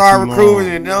done did it for 5-star too recruiters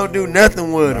long. and don't do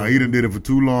nothing with Nah, them. he done did it for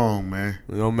too long, man.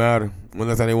 It don't matter. When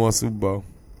last time they won a Super Bowl?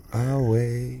 I'll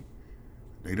wait.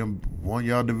 They done won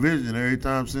y'all division every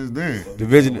time since then.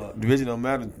 Division don't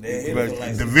matter. They hit it for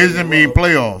like Division mean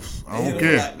playoffs. I don't They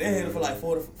care. hit it for like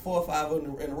 4 or 5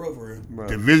 in a row for real. Bro.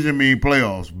 Division mean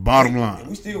playoffs. Bottom And line.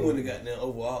 we still win the goddamn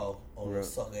overall on the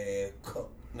sucker ass cup.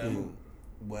 Now,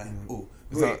 boy, ooh.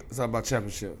 It's all about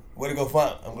championship. Way to go,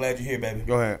 Font. I'm glad you're here, baby.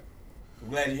 Go ahead. I'm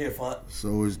glad you're here, Font.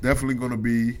 So it's definitely going to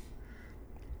be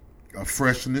a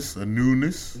freshness, a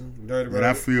newness that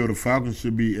I feel the Falcons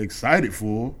should be excited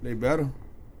for. They better.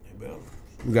 Hey, bro.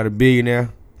 We got a billionaire.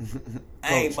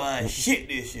 I ain't buying shit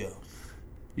this year.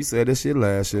 You said this shit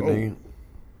last year, Oh. nigga. You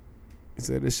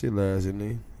said this shit last year,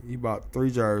 nigga. You bought 3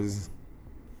 jerseys.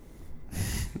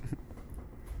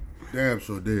 Damn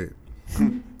sure did.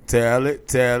 Tell it.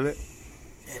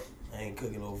 I ain't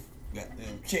cooking no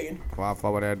goddamn chicken. Why I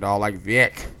fuck with that dog like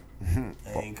Vic? I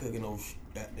ain't cooking no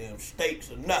goddamn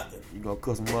steaks or nothing. You gonna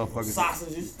cook some motherfuckers.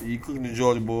 Sausages. You cooking the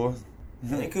Georgia boys.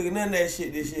 I ain't cooking none of that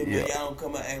shit this year, Yeah. but y'all don't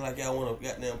come out acting like y'all want to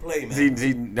goddamn play, man.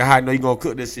 See, that's how I know you gonna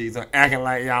cook this shit. So acting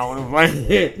like y'all wanna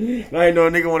play. I ain't know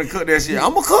a nigga wanna cook that shit.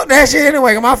 I'm gonna cook that shit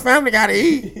anyway, 'cause my family gotta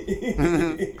eat.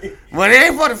 But it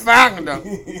ain't for the Falcon though.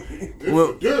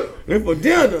 Well, it's for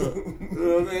dinner. You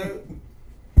know what I'm saying?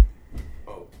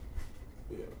 Oh.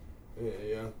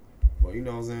 Yeah. Well, you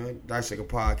know what I'm saying? Dice Shaker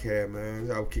Podcast, man.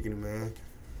 Y'all kicking it, man.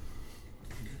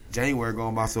 January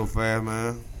going by so fast,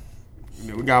 man.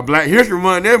 You know, we got Black History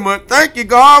Month this month. Thank you,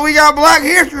 God. We got Black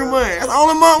History Month. That's the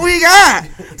only month we got.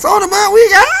 It's the only month we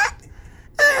got.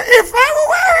 In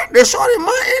February, the shortest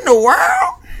month in the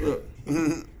world. Look,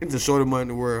 it's the shortest month in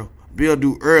the world. Bill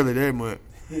due early that month.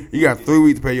 You got 3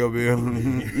 weeks to pay your bill.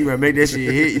 You better make that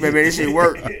shit hit. You better make that shit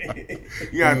work.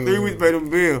 You got 3 weeks to pay them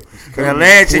bills. Cause that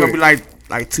last shit gonna be like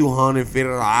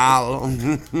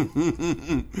 $250.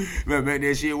 You better make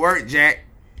that shit work, Jack.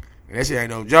 That shit ain't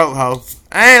no joke, ho.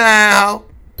 I ain't lying, ho.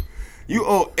 You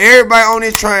owe everybody on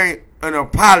this train an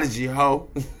apology, ho.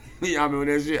 Y'all remember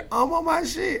that shit? I'm on my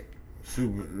shit.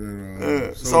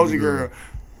 Soldier Girl.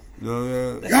 You know what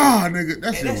I'm saying? Yeah, nigga,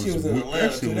 that And that shit was in that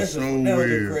Atlanta, shit too. was so That was the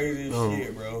weird. craziest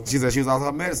shit, bro. She said she was off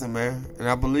her medicine, man. And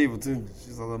I believe her, too. She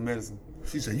was off her medicine.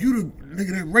 She said, "You the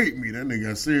nigga that raped me." That nigga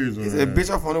got serious on He her. said,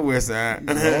 bitch, I'm from the west side.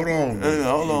 Hold on.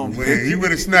 Hold on, Man, man. he would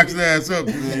have snatched his ass up.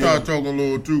 You start talking a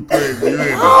little too crazy. You hear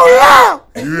me? Hold up!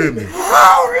 You hear me?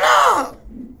 Hold up!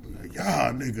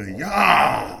 Y'all, nigga,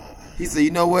 y'all. He said,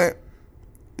 you know what?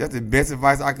 That's the best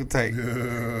advice I could take.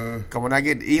 Cause when I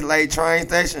get to East Lake train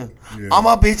station, Yeah.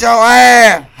 I'ma beat your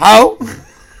ass, ho.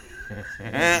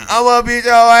 I'ma beat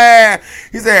your ass.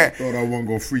 He said, Thought I wasn't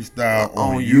gonna freestyle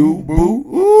on you, boo.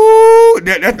 Ooh,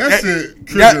 That shit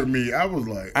triggered me. I was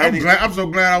like, I I'm didn't- glad. I'm so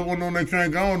glad I wasn't on that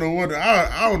train. 'Cause I don't know what.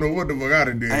 I don't know what the fuck I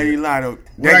done did. I ain't lie though.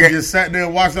 When I just sat there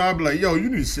and watched it, I'd be like, yo, you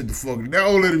need to sit the fuck. That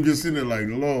old lady just sitting there like,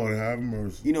 Lord have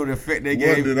mercy. you know the effect they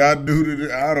What gave. did I do to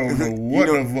this? I don't know what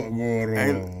know- the fuck going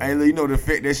on. Hey, look, you know the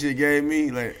effect that shit gave me?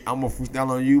 Like, I'm gonna freestyle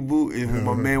on you, boo. Is when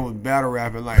my man was battle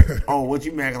rapping, like, oh, what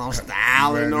you mad 'cause I'm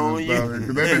styling on you?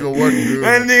 Because that nigga wasn't good.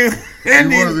 That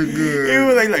nigga wasn't good. He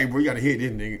was like, bro, you gotta hit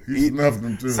this nigga. He snuffed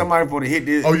him too. Somebody supposed to hit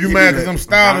this. Oh, you hit mad this 'cause I'm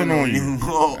styling on you.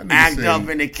 Oh, That nigga act said- up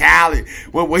in the Cali.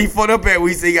 Where he fucked up at where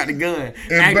he said he got the gun.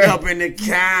 Act back- up in the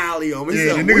Cali. On me.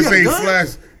 Yeah, the "What, nigga you got say a gun? flash.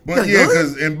 You got But a yeah, gun?"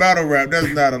 because in battle rap, that's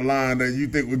not a line that you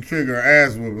think would trigger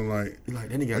ass whooping. Like, He like,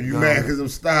 that nigga got are a you gun. mad because I'm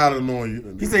styling on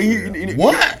you? He said, he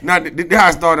What? Now, this how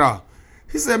I start off.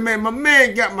 He said, man, my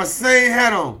man got my same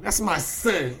hat on. That's my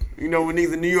son. You know, when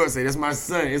niggas in New York say, that's my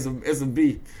son. It's a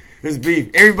beef. It's beef.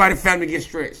 Everybody family get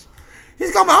stretched.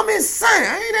 He's going, I'm his son.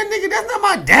 I ain't that nigga. That's not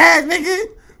my dad, nigga.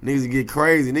 Niggas get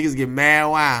crazy. Niggas get mad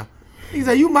wild. He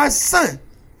said, you my son.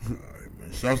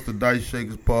 Shouts to Dice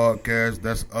Shakers Podcast.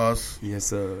 That's us. Yes,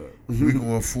 sir. We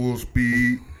going full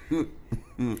speed.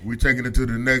 We taking it to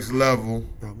the next level.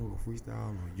 I'm going to freestyle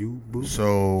on you, boo.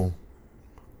 So,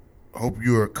 hope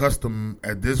you're accustomed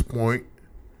at this point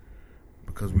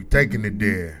because we taking it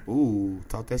there. Ooh,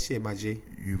 talk that shit, my G.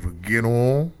 You either get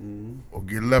on or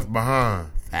get left behind.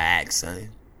 Facts, son.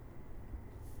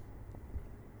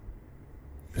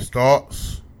 It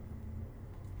starts.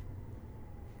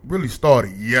 Really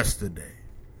started yesterday.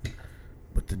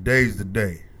 But today's the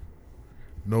day.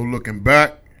 No looking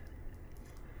back.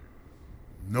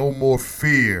 No more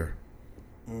fear.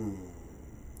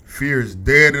 Fear is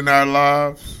dead in our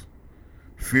lives.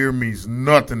 Fear means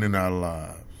nothing in our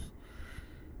lives.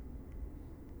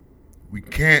 We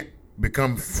can't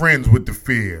become friends with the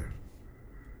fear.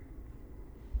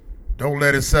 Don't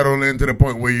let it settle into the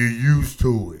point where you're used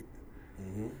to it.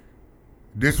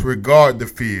 Disregard the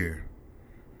fear.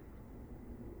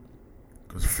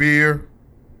 Because fear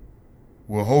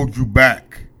will hold you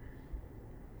back.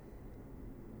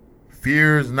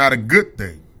 Fear is not a good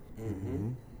thing.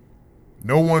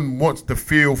 No one wants to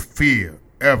feel fear,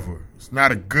 ever. It's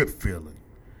not a good feeling.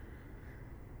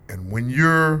 And when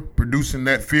you're producing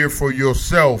that fear for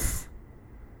yourself,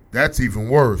 that's even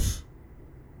worse.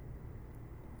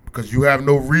 Because you have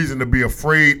no reason to be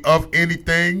afraid of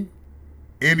anything,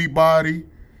 anybody,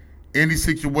 any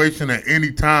situation at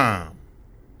any time.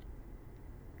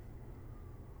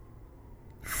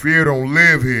 Fear don't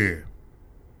live here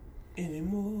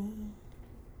anymore.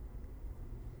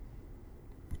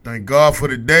 Thank God for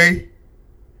the day.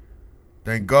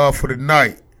 Thank God for the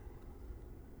night.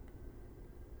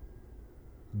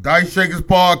 Dice Shakers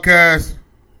Podcast.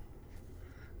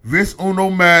 Vince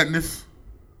Uno Madness.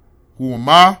 Who am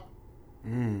I?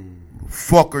 Who the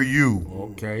fuck are you?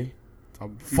 Okay.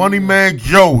 Funny Man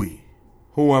Joey.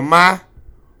 Who am I?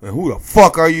 And who the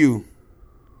fuck are you?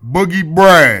 Boogie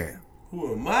Brad.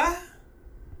 Who am I?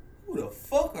 Who the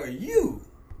fuck are you?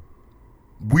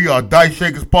 We are Dice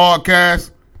Shakers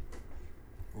Podcast.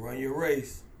 Run your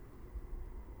race.